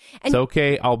on. And It's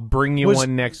okay. I'll bring you Was-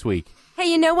 one next week. hey,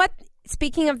 you know what?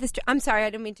 Speaking of this, I'm sorry, I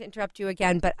don't mean to interrupt you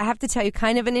again, but I have to tell you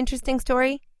kind of an interesting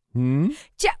story.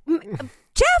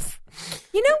 Jeff,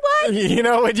 you know what? You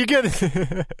know what you get?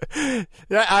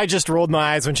 I just rolled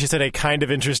my eyes when she said a kind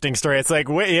of interesting story. It's like,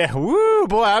 wait, yeah, woo,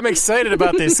 boy, I'm excited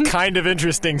about this kind of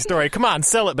interesting story. Come on,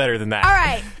 sell it better than that. All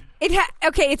right.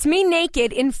 Okay, it's me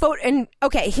naked in photo. And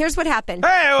okay, here's what happened.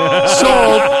 All right,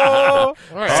 So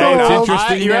it's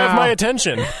interesting you have now. my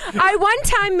attention. I one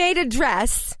time made a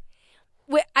dress.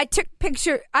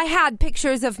 I had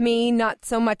pictures of me not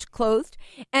so much clothed,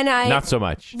 and I Not so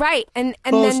much. right, and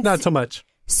Close, then not so much.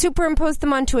 superimposed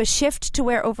them onto a shift to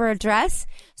wear over a dress.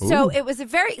 So it was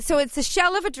it's a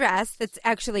shell of a dress that's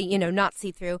actually, not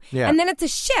see-through. Yeah. And then it's a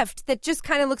shift that just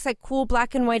kind of looks like cool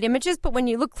black and white images, but when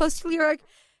you look closely, you're like,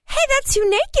 hey, that's you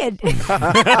naked.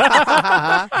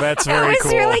 That's very It was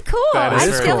cool. really cool. That I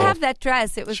is still cool. have that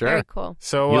dress. It was Sure. very cool.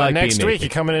 So You like next being week, naked. you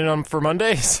coming in on for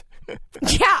Mondays?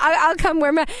 I'll come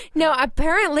wear my... No,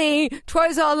 apparently,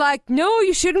 Troy's all like, no,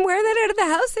 you shouldn't wear that out of the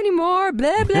house anymore,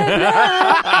 blah, blah,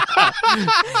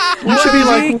 blah. You should be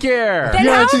like... care. Then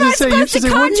Yeah, how I was am gonna I say, you supposed should to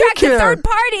say, what do you contract a care? third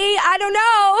party? I don't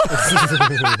know.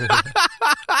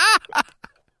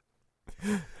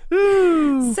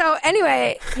 So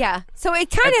anyway, yeah. So it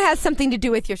kind of has something to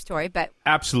do with your story, but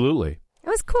Absolutely. it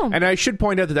was cool. And I should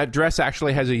point out that dress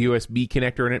actually has a USB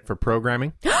connector in it for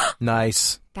programming.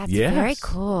 Nice. That's Yes. very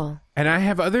cool. And I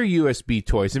have other USB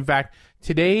toys. In fact,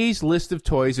 today's list of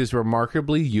toys is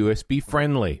remarkably USB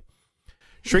friendly.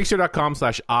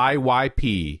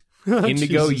 Shrinkster.com/IYP.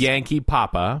 Indigo Jesus. Yankee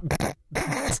Papa.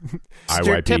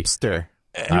 Mr. Tipster.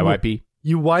 IYP.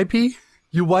 You wipey?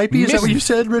 You wipey? Is that what you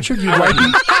said, Richard? You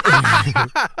wipey?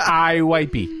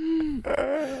 IYP.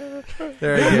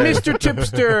 There you go. Mr.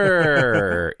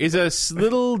 Tipster is a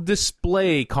little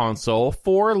display console,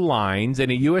 4 lines,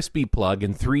 and a USB plug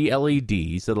and 3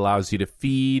 LEDs that allows you to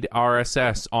feed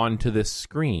RSS onto this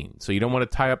screen. So you don't want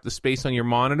to tie up the space on your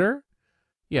monitor?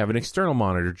 You have an external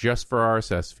monitor just for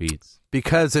RSS feeds.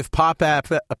 Because if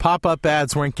pop-up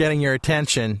ads weren't getting your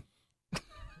attention,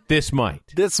 This might.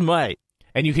 this might.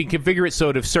 And you can configure it so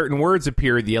that if certain words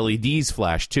appear, the LEDs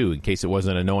flash too, in case it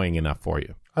wasn't annoying enough for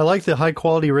you. I like the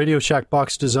high-quality Radio Shack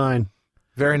box design.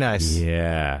 Very nice.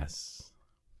 Yes.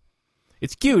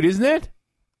 It's cute, isn't it?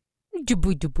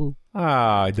 Doo-boo-doo-boo.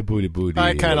 Ah, the booty booty.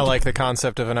 I kind of like the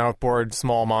concept of an outboard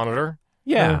small monitor.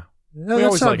 Yeah. No, We that's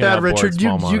always not like an bad, outboard Richard.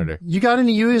 small monitor. You got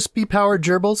any USB-powered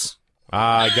gerbils?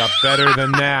 I got better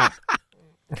than that.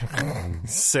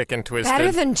 Sick and twisted.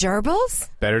 Better than gerbils?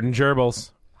 Better than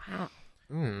gerbils.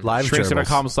 Live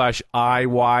gerbils.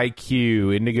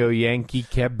 Shrinkster.com/IYQ. Indigo Yankee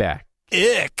Quebec.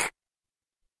 Ick.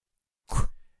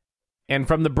 And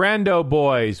from the Brando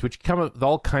Boys, which come up with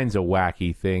all kinds of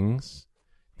wacky things,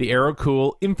 the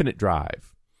AeroCool Infinite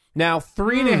Drive. Now,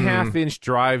 3.5-inch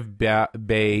drive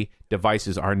bay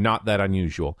devices are not that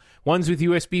unusual. Ones with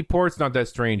USB ports, not that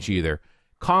strange either.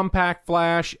 Compact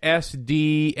flash,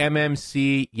 SD,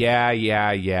 MMC,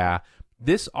 yeah.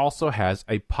 This also has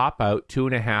a pop-out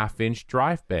 2.5-inch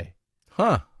drive bay.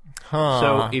 Huh.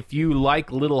 So if you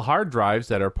like little hard drives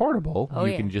that are portable, you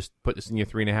yeah. can just put this in your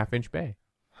 3.5-inch bay.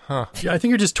 Yeah, I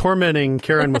think you're just tormenting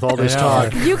Karen with all this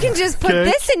talk. You can just put Okay.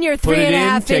 this in your Put it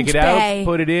in, 3.5-inch take it bay. out,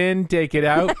 put it in, take it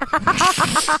out.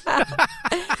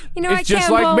 You know what, It's just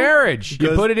Campbell? like marriage. You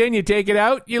put it in, you take it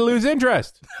out, you lose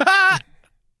interest.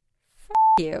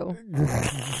 You.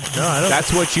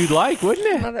 That's what you'd like, wouldn't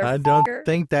it? I don't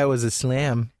think that was a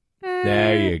slam.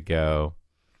 There you go.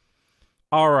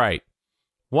 All right.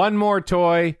 One more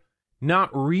toy, not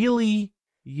really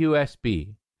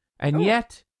USB, and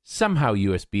yet somehow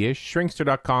USB-ish.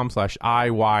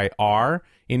 Shrinkster.com/IYR.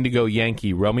 Indigo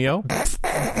Yankee Romeo.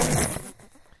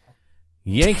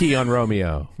 Yankee on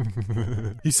Romeo.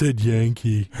 He said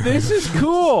Yankee. This is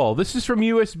cool. This is from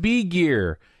USB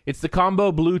Gear. It's the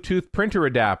combo Bluetooth printer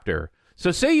adapter.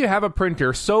 So say you have a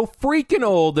printer so freaking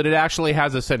old that it actually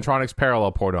has a Centronics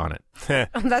parallel port on it.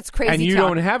 Oh, that's crazy. And you talk.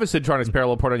 don't have a Centronics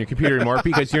parallel port on your computer anymore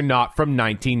because you're not from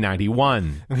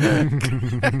 1991.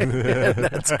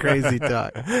 That's crazy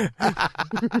talk.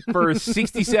 For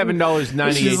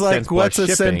 $67.98 She's like, plus what's a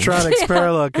shipping. Centronics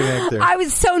parallel connector? I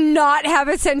would so not have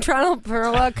a central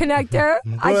parallel connector.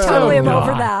 I Well, totally am not.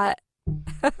 over that.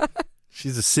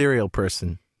 She's a serial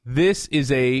person. This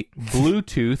is a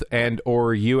Bluetooth and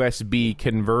or USB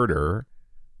converter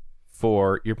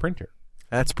for your printer.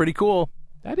 That's pretty cool.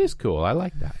 That is cool. I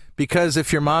like that. Because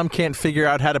if your mom can't figure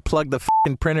out how to plug the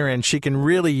f***ing printer in, she can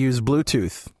really use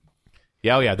Bluetooth.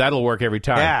 Yeah, oh yeah, that'll work every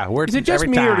time. Yeah, works Is it just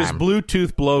every me or does time.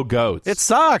 Bluetooth blow goats? It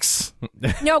sucks.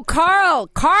 No, Carl.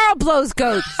 Carl blows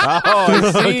goats. Oh,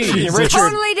 I see. Richard.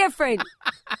 Totally different.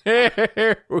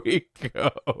 Here we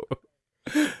go.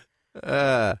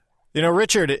 You know,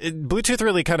 Richard, Bluetooth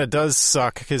really kind of does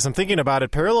suck because I'm thinking about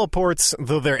it. Parallel ports,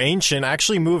 though they're ancient,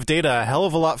 actually move data a hell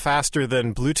of a lot faster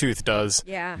than Bluetooth does.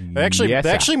 Yeah. They actually, Yes,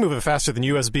 they actually move it faster than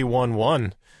USB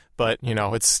 1.1. But, you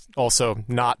know, it's also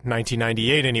not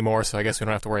 1998 anymore, so I guess we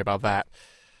don't have to worry about that.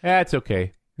 That's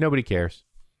okay. Nobody cares.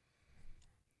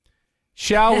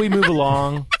 Shall we move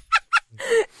along?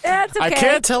 That's okay. I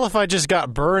can't tell if I just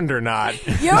got burned or not.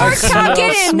 You're talking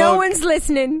and no smoke. one's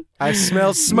listening. I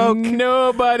smell smoke.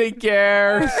 Nobody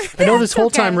cares. I know this whole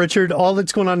okay. time, Richard, all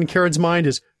that's going on in Karen's mind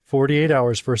is 48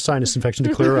 hours for a sinus infection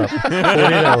to clear up. 48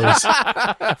 hours.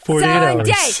 48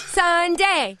 Sunday. hours.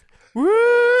 Sunday. Woo!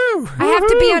 I have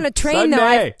to be on a train, though.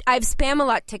 Sunday. I have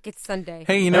Spam-A-Lot tickets Sunday.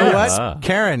 Hey, you know Yeah. what?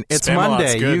 Karen, it's Spamalot's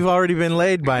Monday. good. You've already been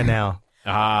laid by now.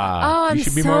 Ah, Oh, I'm you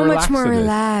should be so more much relaxed more in this.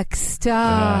 relaxed.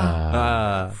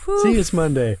 Uh, See, it's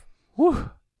Monday. Whew.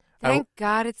 Thank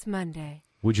God it's Monday.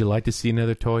 Would you like to see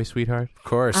another toy, sweetheart? Of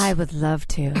course. I would love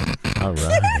to. All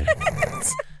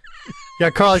right. Yeah,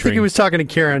 Carl, I think he was talking to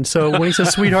Karen. So when he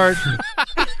says sweetheart,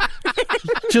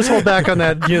 just hold back on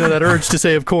that, that urge to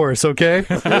say of course, okay?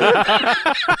 Just a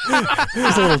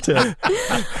little tip.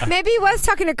 Maybe he was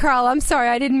talking to Carl. I'm sorry.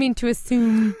 I didn't mean to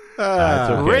assume. That's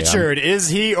okay. Richard, is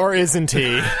he or isn't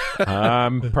he?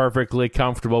 I'm perfectly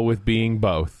comfortable with being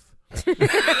both. All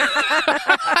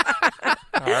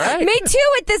right. Me too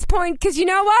at this point, because you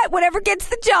know what? Whatever gets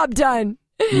the job done.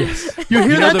 Yes. You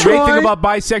hear that, the Troy? great thing about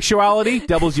bisexuality,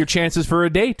 doubles your chances for a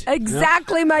date.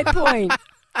 Exactly my point.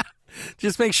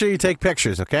 Just make sure you take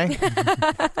pictures, okay?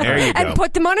 There you go. And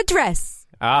put them on a dress.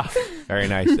 Ah, very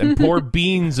nice. And pour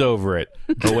beans over it.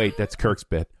 Oh, wait, that's Kirk's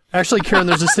bit. Actually, Karen,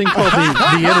 there's this thing called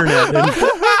the internet.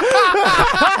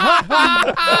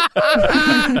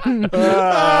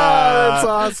 That's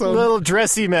awesome. Little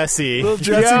dressy messy. Little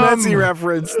dressy messy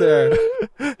reference there.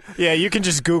 Yeah, you can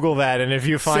just Google that, and if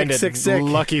you find Sick, it, sick, sick.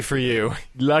 lucky for you.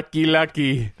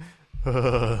 Lucky.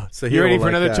 So You ready for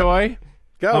another toy?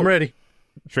 Go. I'm ready.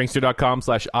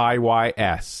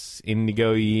 Shrinkster.com/IYS.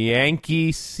 Indigo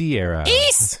Yankee Sierra.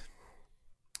 East.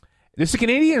 This is a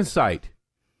Canadian site,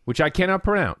 which I cannot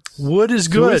pronounce. Wood is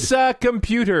good. Suissa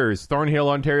Computers, Thornhill,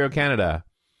 Ontario, Canada.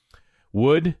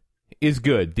 Wood is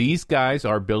good. These guys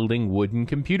are building wooden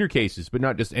computer cases, but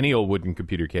not just any old wooden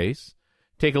computer case.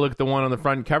 Take a look at the one on the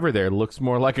front cover there. It looks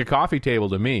more like a coffee table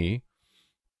to me.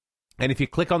 And if you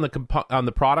click on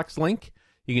the products link,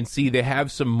 you can see they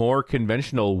have some more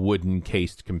conventional wooden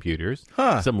cased computers,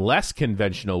 some less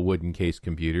conventional wooden cased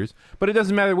computers. But it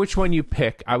doesn't matter which one you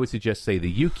pick. I would suggest, say, the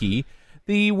Yuki,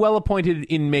 the well-appointed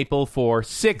in maple for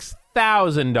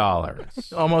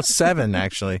 $6,000. Almost 7,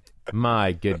 actually.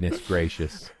 My goodness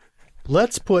gracious.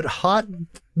 Let's put hot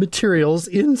materials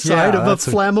inside of a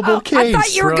flammable case. I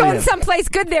thought you were going Brilliant. someplace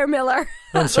good there, Miller.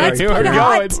 I'm sorry. Let's You put were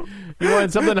hot. going. You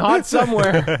wanted something hot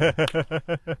somewhere.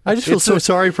 I just feel so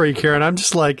sorry for you, Karen. I'm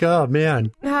just like, oh, man.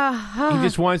 He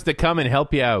just wants to come and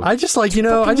help you out. I just like,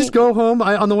 I just go home.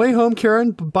 On the way home,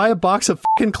 Karen, buy a box of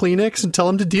fucking Kleenex and tell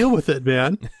him to deal with it,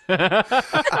 man.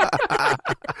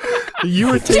 You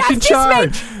were taking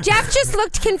charge. Jeff just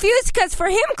looked confused because for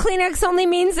him, Kleenex only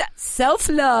means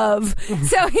self-love.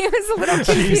 So he was a little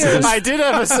confused. I did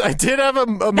have a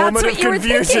moment what of you were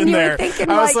confusion thinking. You were there. thinking,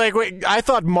 I was like, wait, I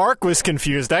thought Mark was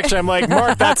confused. Actually, I'm like,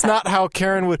 Mark, that's not how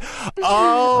Karen would.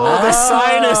 Oh, the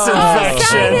sinus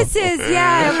infection. Sinuses,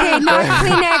 yeah. Okay, not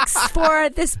Kleenex for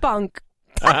the spunk.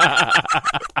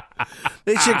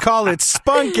 They should call it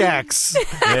Spunk X.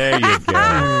 There you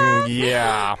go.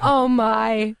 Yeah. Oh,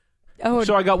 my. Oh,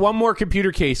 So I got one more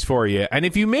computer case for you. And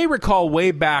if you may recall way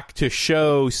back to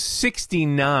show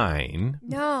 69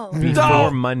 no. before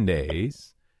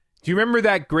Mondays, do you remember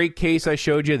that great case I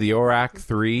showed you, the ORAC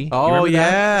 3? Oh, you remember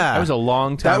yeah. That was a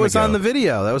long time ago. That was on the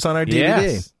video. That was on our DVD.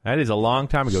 Yes, that is a long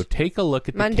time ago. Take a look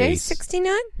at the Monday, case.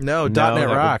 69? No, .NET that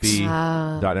would Rocks. be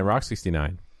 .NET Rocks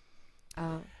 69.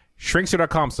 Oh.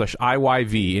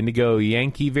 Shrinkster.com/IYV, Indigo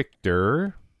Yankee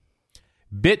Victor,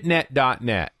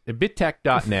 Bitnet.net,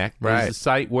 BitTech.net Right. is the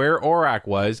site where ORAC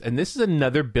was, and this is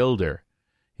another builder.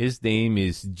 His name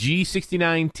is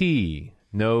G69T,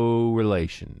 no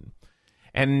relation.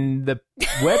 And the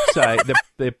website,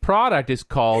 the product is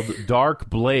called Dark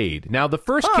Blade. Now, the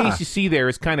first case you see there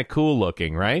is kind of cool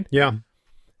looking, right? Yeah.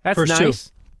 That's First nice.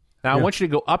 two. Now, I want you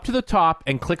to go up to the top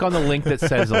and click on the link that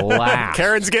says last.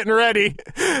 Karen's getting ready.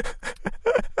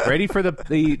 Ready for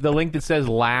the link that says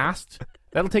last?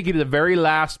 That'll take you to the very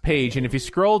last page, and if you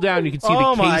scroll down, you can see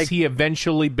Oh the my- case he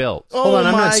eventually built. Hold on,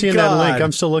 I'm my not seeing that God. link.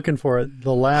 I'm still looking for it.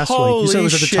 The last link. You said it Holy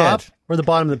was at the shit. top or the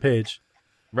bottom of the page?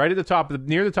 Right at the top,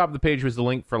 near the top of the page was the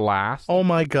link for last. Oh,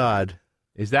 my God.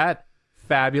 Is that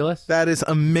fabulous? That is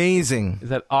amazing. Is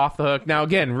that off the hook? Now,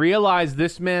 again, realize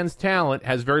this man's talent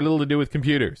has very little to do with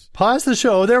computers. Pause the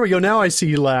show. There we go. Now I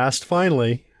see last,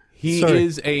 finally. He Sorry.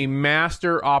 is a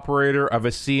master operator of a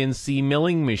CNC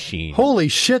milling machine. Holy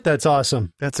shit, that's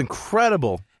awesome. That's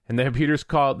incredible. And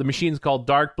the machine's called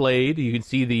Dark Blade. You can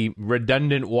see the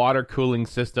redundant water cooling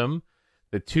system,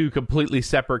 the two completely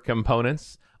separate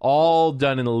components, all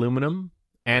done in aluminum,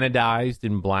 anodized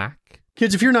in black.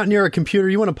 Kids, if you're not near a computer,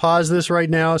 you want to pause this right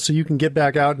now so you can get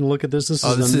back out and look at this. This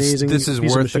is an amazing This is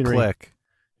piece of worth the machinery. click.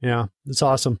 Yeah, it's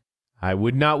awesome. I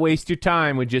would not waste your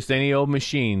time with just any old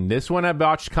machine. This one I've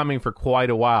watched coming for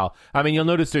quite a while. I mean, you'll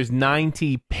notice there's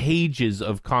 90 pages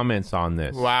of comments on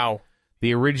this. Wow.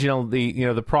 The original,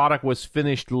 the product was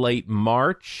finished late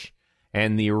March,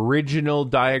 and the original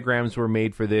diagrams were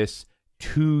made for this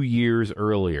 2 years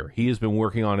earlier. He has been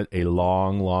working on it a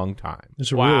long, long time.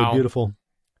 It's Wow. really beautiful.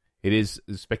 It is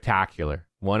spectacular.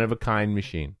 One-of-a-kind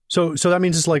machine. So that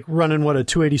means it's like running, what, a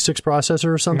 286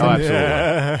 processor or something? Oh,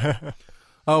 absolutely.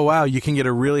 Oh, wow. You can get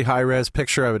a really high-res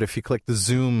picture of it if you click the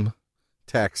zoom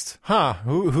text. Huh?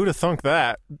 Who'd have thunk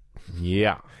that?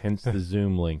 Yeah, hence the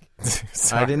Zoom link.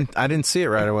 I didn't see it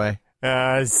right away.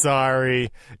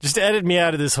 Sorry. Just edit me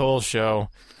out of this whole show.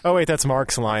 Oh, wait, that's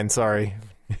Mark's line. Sorry.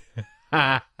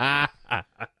 Wow,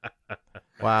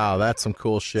 that's some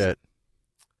cool shit.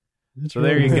 So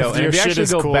there you go. And Your if you shit actually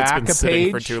is go cool. It's back been a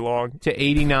sitting for page too long. to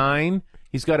 89,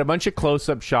 he's got a bunch of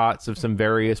close-up shots of some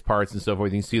various parts and so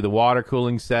forth. You can see the water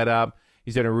cooling setup.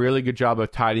 He's done a really good job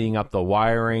of tidying up the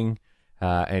wiring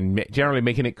and generally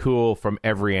making it cool from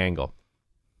every angle.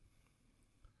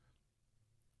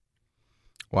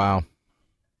 Wow.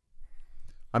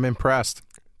 I'm impressed.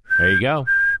 There you go.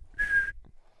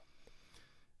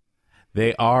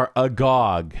 They are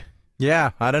agog.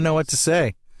 Yeah, I don't know what to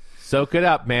say. Soak it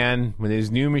up, man. When there's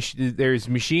there's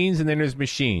machines and then there's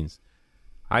machines.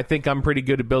 I think I'm pretty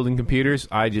good at building computers.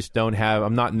 I just don't have.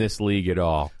 I'm not in this league at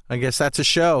all. I guess that's a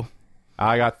show.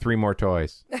 I got 3 more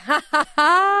toys.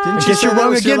 I guess you're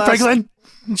wrong again, Franklin.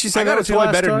 Didn't she say I got a toy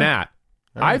better than that.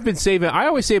 All right. I've been saving. I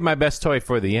always save my best toy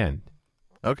for the end.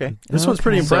 Okay. This one's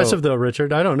pretty So- impressive, though,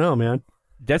 Richard. I don't know, man.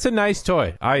 That's a nice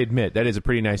toy. I admit that is a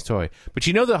pretty nice toy. But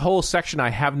you know the whole section I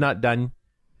have not done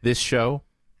this show?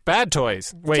 Bad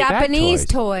toys. Wait, Japanese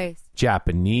toys. toys.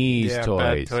 Japanese yeah,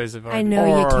 toys. bad toys. Have I know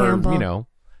you, Or, Campbell. you know.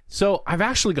 So I've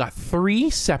actually got 3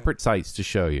 separate sites to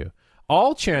show you,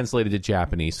 all translated to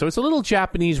Japanese. So it's a little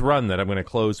Japanese run that I'm going to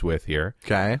close with here.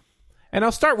 Okay. And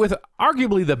I'll start with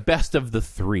arguably the best of the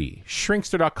 3.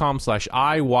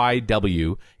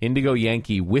 Shrinkster.com/IYW, Indigo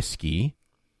Yankee Whiskey.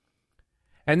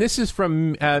 And this is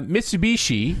from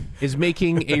Mitsubishi is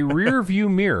making a rear view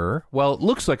mirror. Well, it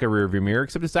looks like a rear view mirror,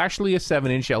 except it's actually a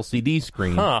 7-inch LCD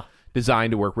screen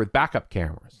designed to work with backup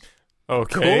cameras.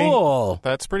 Okay. Cool.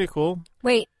 That's pretty cool.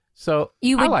 Wait, So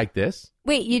You I would- like this.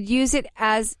 you'd use it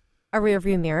as a rear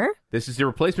view mirror? This is the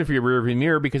replacement for your rear view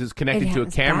mirror because it's connected It to a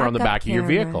has camera on the backup back of your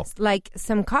vehicle. cameras, like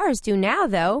some cars do now,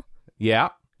 though. Yeah,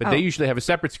 but they Oh. usually have a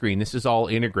separate screen. This is all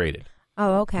integrated.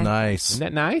 Oh, okay. Nice. Isn't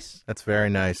that nice? That's very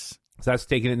nice. So that's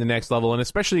taking it to the next level, and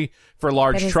especially for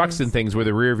large That is trucks nice. and things where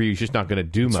the rear view is just not going to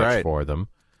do That's much right. for them.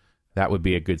 That would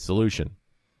be a good solution.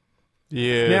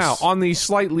 Yes. Now, on the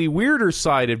slightly weirder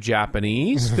side of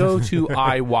Japanese, go to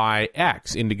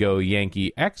IYX, Indigo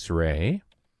Yankee X-Ray,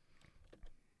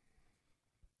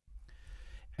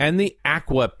 and the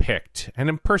Aqua Pict. And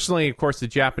then personally, of course, the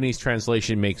Japanese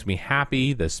translation makes me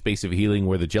happy. The space of healing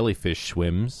where the jellyfish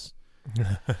swims.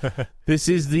 This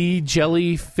is the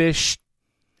jellyfish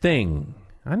thing.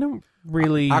 I don't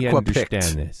really Aqua Pict.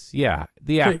 understand this. Yeah,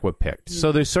 the Aqua Pict.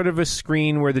 So there's sort of a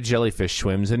screen where the jellyfish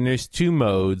swims, and there's 2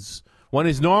 modes. One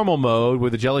is normal mode, where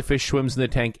the jellyfish swims in the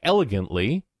tank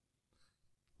elegantly,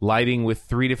 lighting with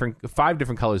 5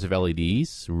 different colors of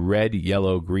LEDs: red,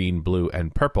 yellow, green, blue,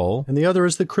 and purple. And the other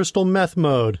is the crystal meth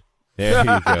mode. There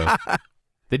you go.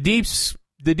 The deep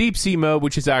sea mode,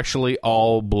 which is actually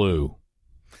all blue.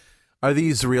 Are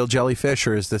these real jellyfish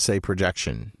or is this a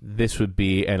projection? This would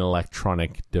be an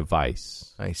electronic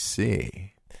device. I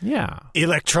see. Yeah.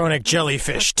 Electronic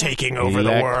jellyfish taking over the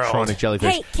Electronic world.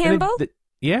 jellyfish. Hey, Campbell?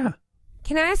 Yeah,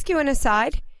 Can I ask you an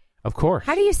aside? of course.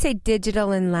 How do you say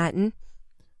digital in Latin?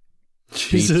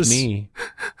 Beats me.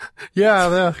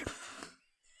 Yeah,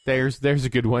 There's a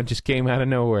good one. Just came out of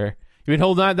nowhere. You been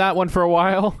holding on to that one for a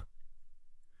while?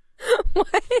 What?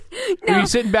 Were No. you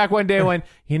sitting back one day and went,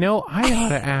 I ought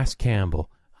to ask Campbell,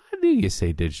 how do you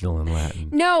say digital in Latin?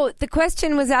 No, the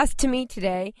question was asked to me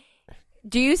today.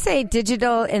 Do you say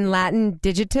digital in Latin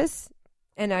digitus?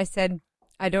 And I said,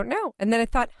 I don't know. And then I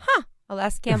thought, I'll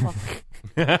ask Campbell.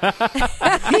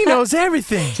 He knows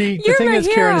everything. See, the You're thing my is,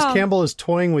 Karen, is hero. Campbell is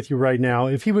toying with you right now.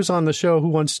 If he was on the show Who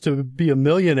Wants to Be a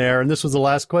Millionaire and this was the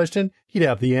last question, he'd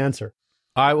have the answer.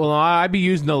 I'd be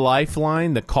using the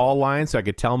lifeline, the call line, so I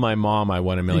could tell my mom I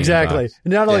won $1 million. Exactly.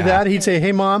 And not only Yeah. that, he'd say,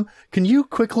 hey, Mom, can you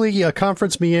quickly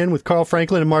conference me in with Carl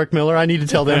Franklin and Mark Miller? I need to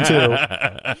tell them, too.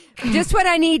 Just what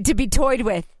I need to be toyed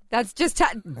with. That's just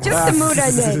the mood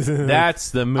I'm in.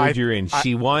 That's the mood you're in.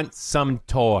 She wants some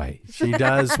toy. She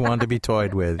does want to be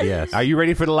toyed with, yes. Are you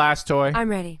ready for the last toy? I'm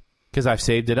ready. Because I've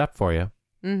saved it up for you.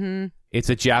 Mm-hmm. It's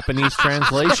a Japanese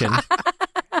translation.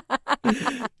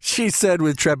 She said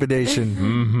with trepidation.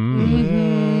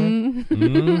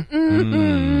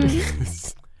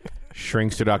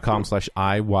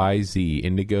 Shrinkster.com/IYZ,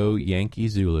 Indigo Yankee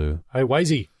Zulu. Hi,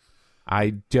 Wisey.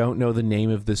 I don't know the name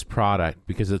of this product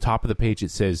because at the top of the page it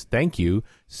says, thank you,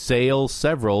 sale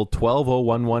several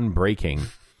 12011 breaking.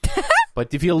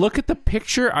 But if you look at the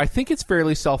picture, I think it's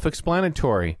fairly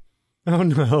self-explanatory. Oh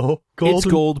no. It's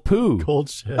gold poo. Gold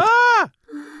shit. Ah!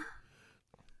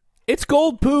 It's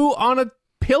gold poo on a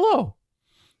pillow.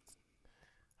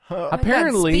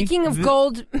 Apparently. Speaking of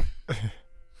gold.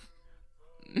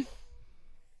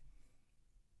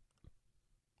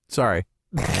 Sorry.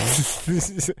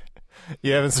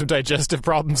 You having some digestive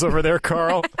problems over there,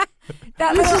 Carl?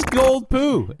 This is gold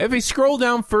poo. If you scroll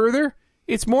down further,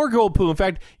 it's more gold poo. In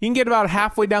fact, you can get about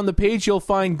halfway down the page, you'll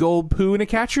find gold poo in a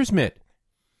catcher's mitt.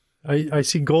 I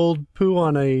see gold poo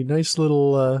on a nice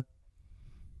little,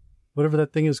 whatever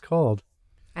that thing is called.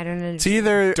 I don't know. It's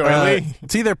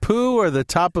either poo or the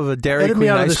top of a Dairy Edit Queen me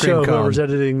out of the ice cream show, cone. whoever's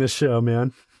editing this show,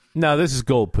 man. No, this is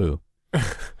gold poo.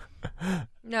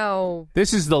 No.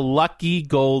 This is the lucky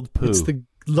gold poo. It's the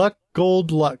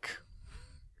gold luck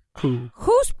poo.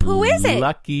 Whose poo is it?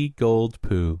 Lucky gold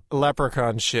poo.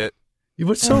 Leprechaun shit.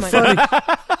 What's so funny?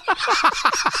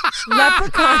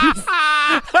 Leprechauns.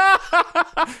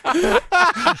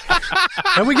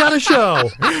 And we got a show.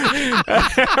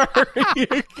 There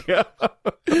you go.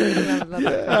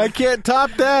 I can't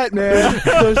top that, man.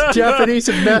 Those Japanese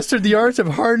have mastered the art of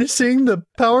harnessing the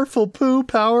powerful poo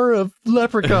power of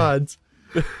leprechauns.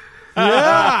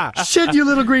 Yeah. Shit, you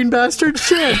little green bastard.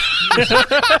 Shit.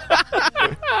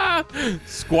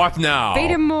 Squat now.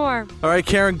 Feed him more. All right,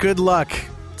 Karen, good luck.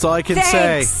 That's all I can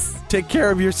Thanks. say. Take care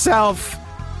of yourself,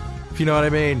 if you know what I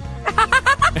mean.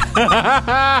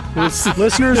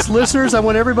 Listeners, I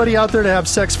want everybody out there to have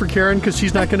sex for Karen because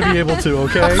she's not going to be able to,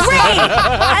 okay? Great.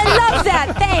 I love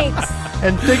that. Thanks.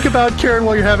 And think about Karen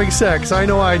while you're having sex. I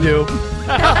know I do.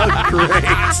 Great.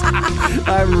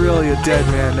 I'm really a dead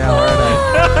man now, aren't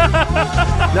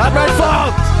I? Not my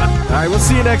fault. All right, we'll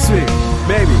see you next week.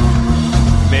 Maybe.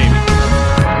 Maybe.